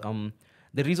telling us this.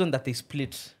 The reason that they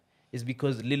split is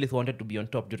because Lilith wanted to be on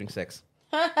top during sex.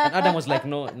 And Adam was like,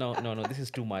 no, this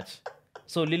is too much.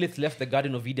 So Lilith left the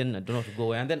Garden of Eden and don't know to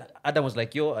go. And then Adam was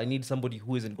like, yo, I need somebody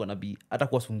who isn't gonna be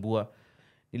atakuwa sumbua.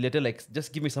 He later like,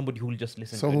 just give me somebody who will just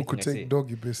listen. Someone to could anything I take say.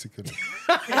 doggy, basically.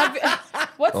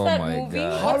 What's Oh that my movie?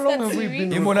 God. What's How long that have we series?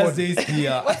 been Imona says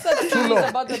here. What's that series long.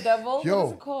 about the devil? Yo. What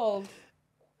is it called?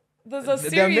 There's a There are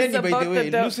series many, by about the way.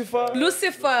 the devil. Lucifer.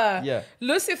 Lucifer. Yeah.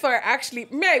 Lucifer actually,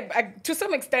 to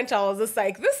some extent, I was just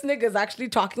like, this nigga's actually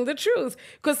talking the truth.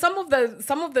 Because some of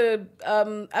the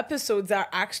episodes are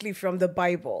actually from the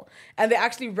Bible. And they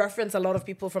actually reference a lot of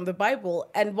people from the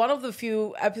Bible. And one of the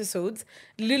few episodes,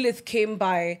 Lilith came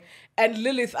by. And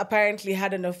Lilith apparently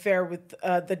had an affair with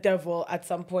the devil at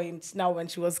some point now when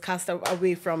she was cast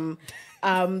away from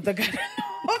the Garden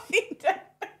of Eden.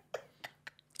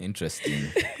 Interesting.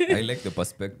 I like the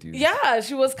perspective. Yeah,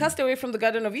 she was cast away from the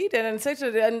Garden of Eden,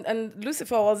 and and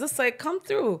Lucifer was just like, "Come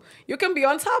through, you can be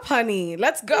on top, honey.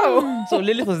 Let's go." So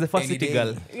Lilith was the first Any city day.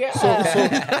 girl.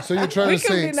 Yeah. So you're trying We to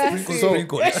can say, be nasty.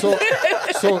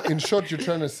 so in short, you're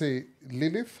trying to say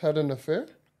Lilith had an affair?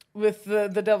 With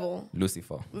the devil,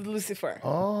 Lucifer. with Lucifer,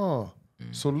 Ah,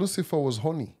 so Lucifer was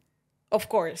horny, of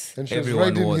course. and she was Everyone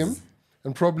riding was. him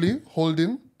and probably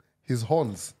holding his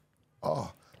horns.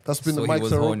 Ah, that's been So the he mics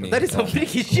was are open. horny. That is some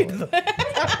freaky shit though.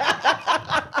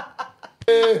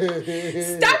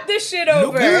 Stop this shit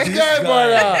over. This guy,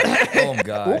 bwana. Oh my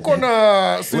God. Uko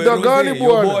na Wait, sida Rosie, gani your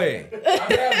bwana? boy.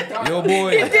 Your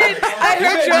boy. I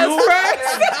heard yours first.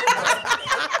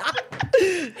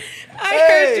 I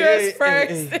heard yours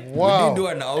first. We didn't Wow. do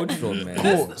an outro, man.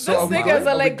 Cool. So Those niggas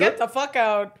are we like, good? get the fuck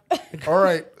out. All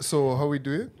right. So how we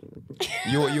do it?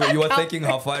 You were thanking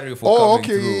Hafare for Oh, coming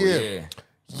okay, through. yeah.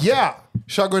 Yeah.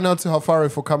 Shout going out to Hafare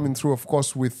for coming through, of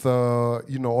course, with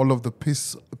all of the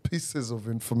pieces of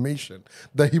information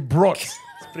that he brought.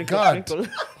 God. Sprinkle.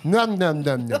 Nom.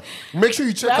 Make sure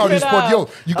you check Wrap out his it pod. up. Yo,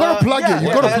 you gotta plug it. You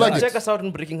Yeah, gotta guys, plug check it. us out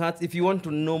on Breaking Hearts if you want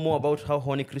to know more about how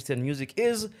horny Christian music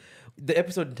is. The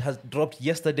episode has dropped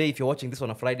yesterday. If you're watching this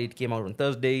on a Friday, it came out on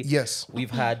Thursday. Yes. we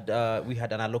had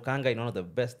Ana Lokanga in one of the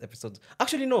best episodes.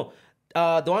 Actually, no,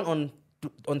 the one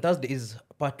on Thursday is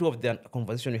part 2 of the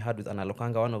conversation we had with Ana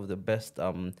Lokanga, one of the best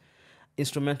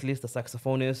instrumentalist, a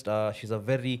saxophonist.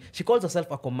 She calls herself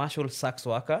a commercial sax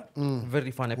worker.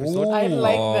 Very fun episode. I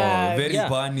like Oh, that. very Yeah.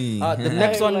 funny. The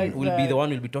next I one like will be that. the one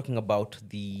we'll be talking about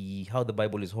how the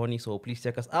Bible is horny. So please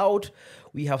check us out.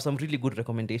 We have some really good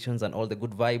recommendations and all the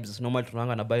good vibes. Normal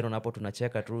tunanga na Byron hapo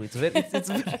tunacheka through.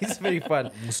 It's very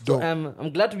fun. So, dope.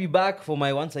 I'm glad to be back for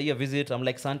my once a year visit. I'm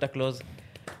like Santa Claus.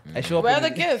 I show up. Where are in- the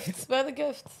gifts? Where are the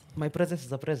gifts? My presence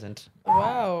is a present.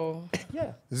 Wow.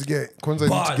 Yeah. This guy, Kwanzaa,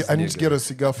 Bars, I need to nigga. get a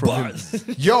cigar from Bars.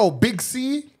 him. Yo, Big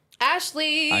C.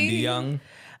 Ashley. Andy Young.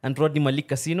 And Rodney Malik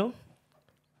Casino.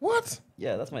 What?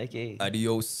 Yeah, that's my AKA.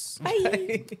 Adios.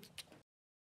 Bye.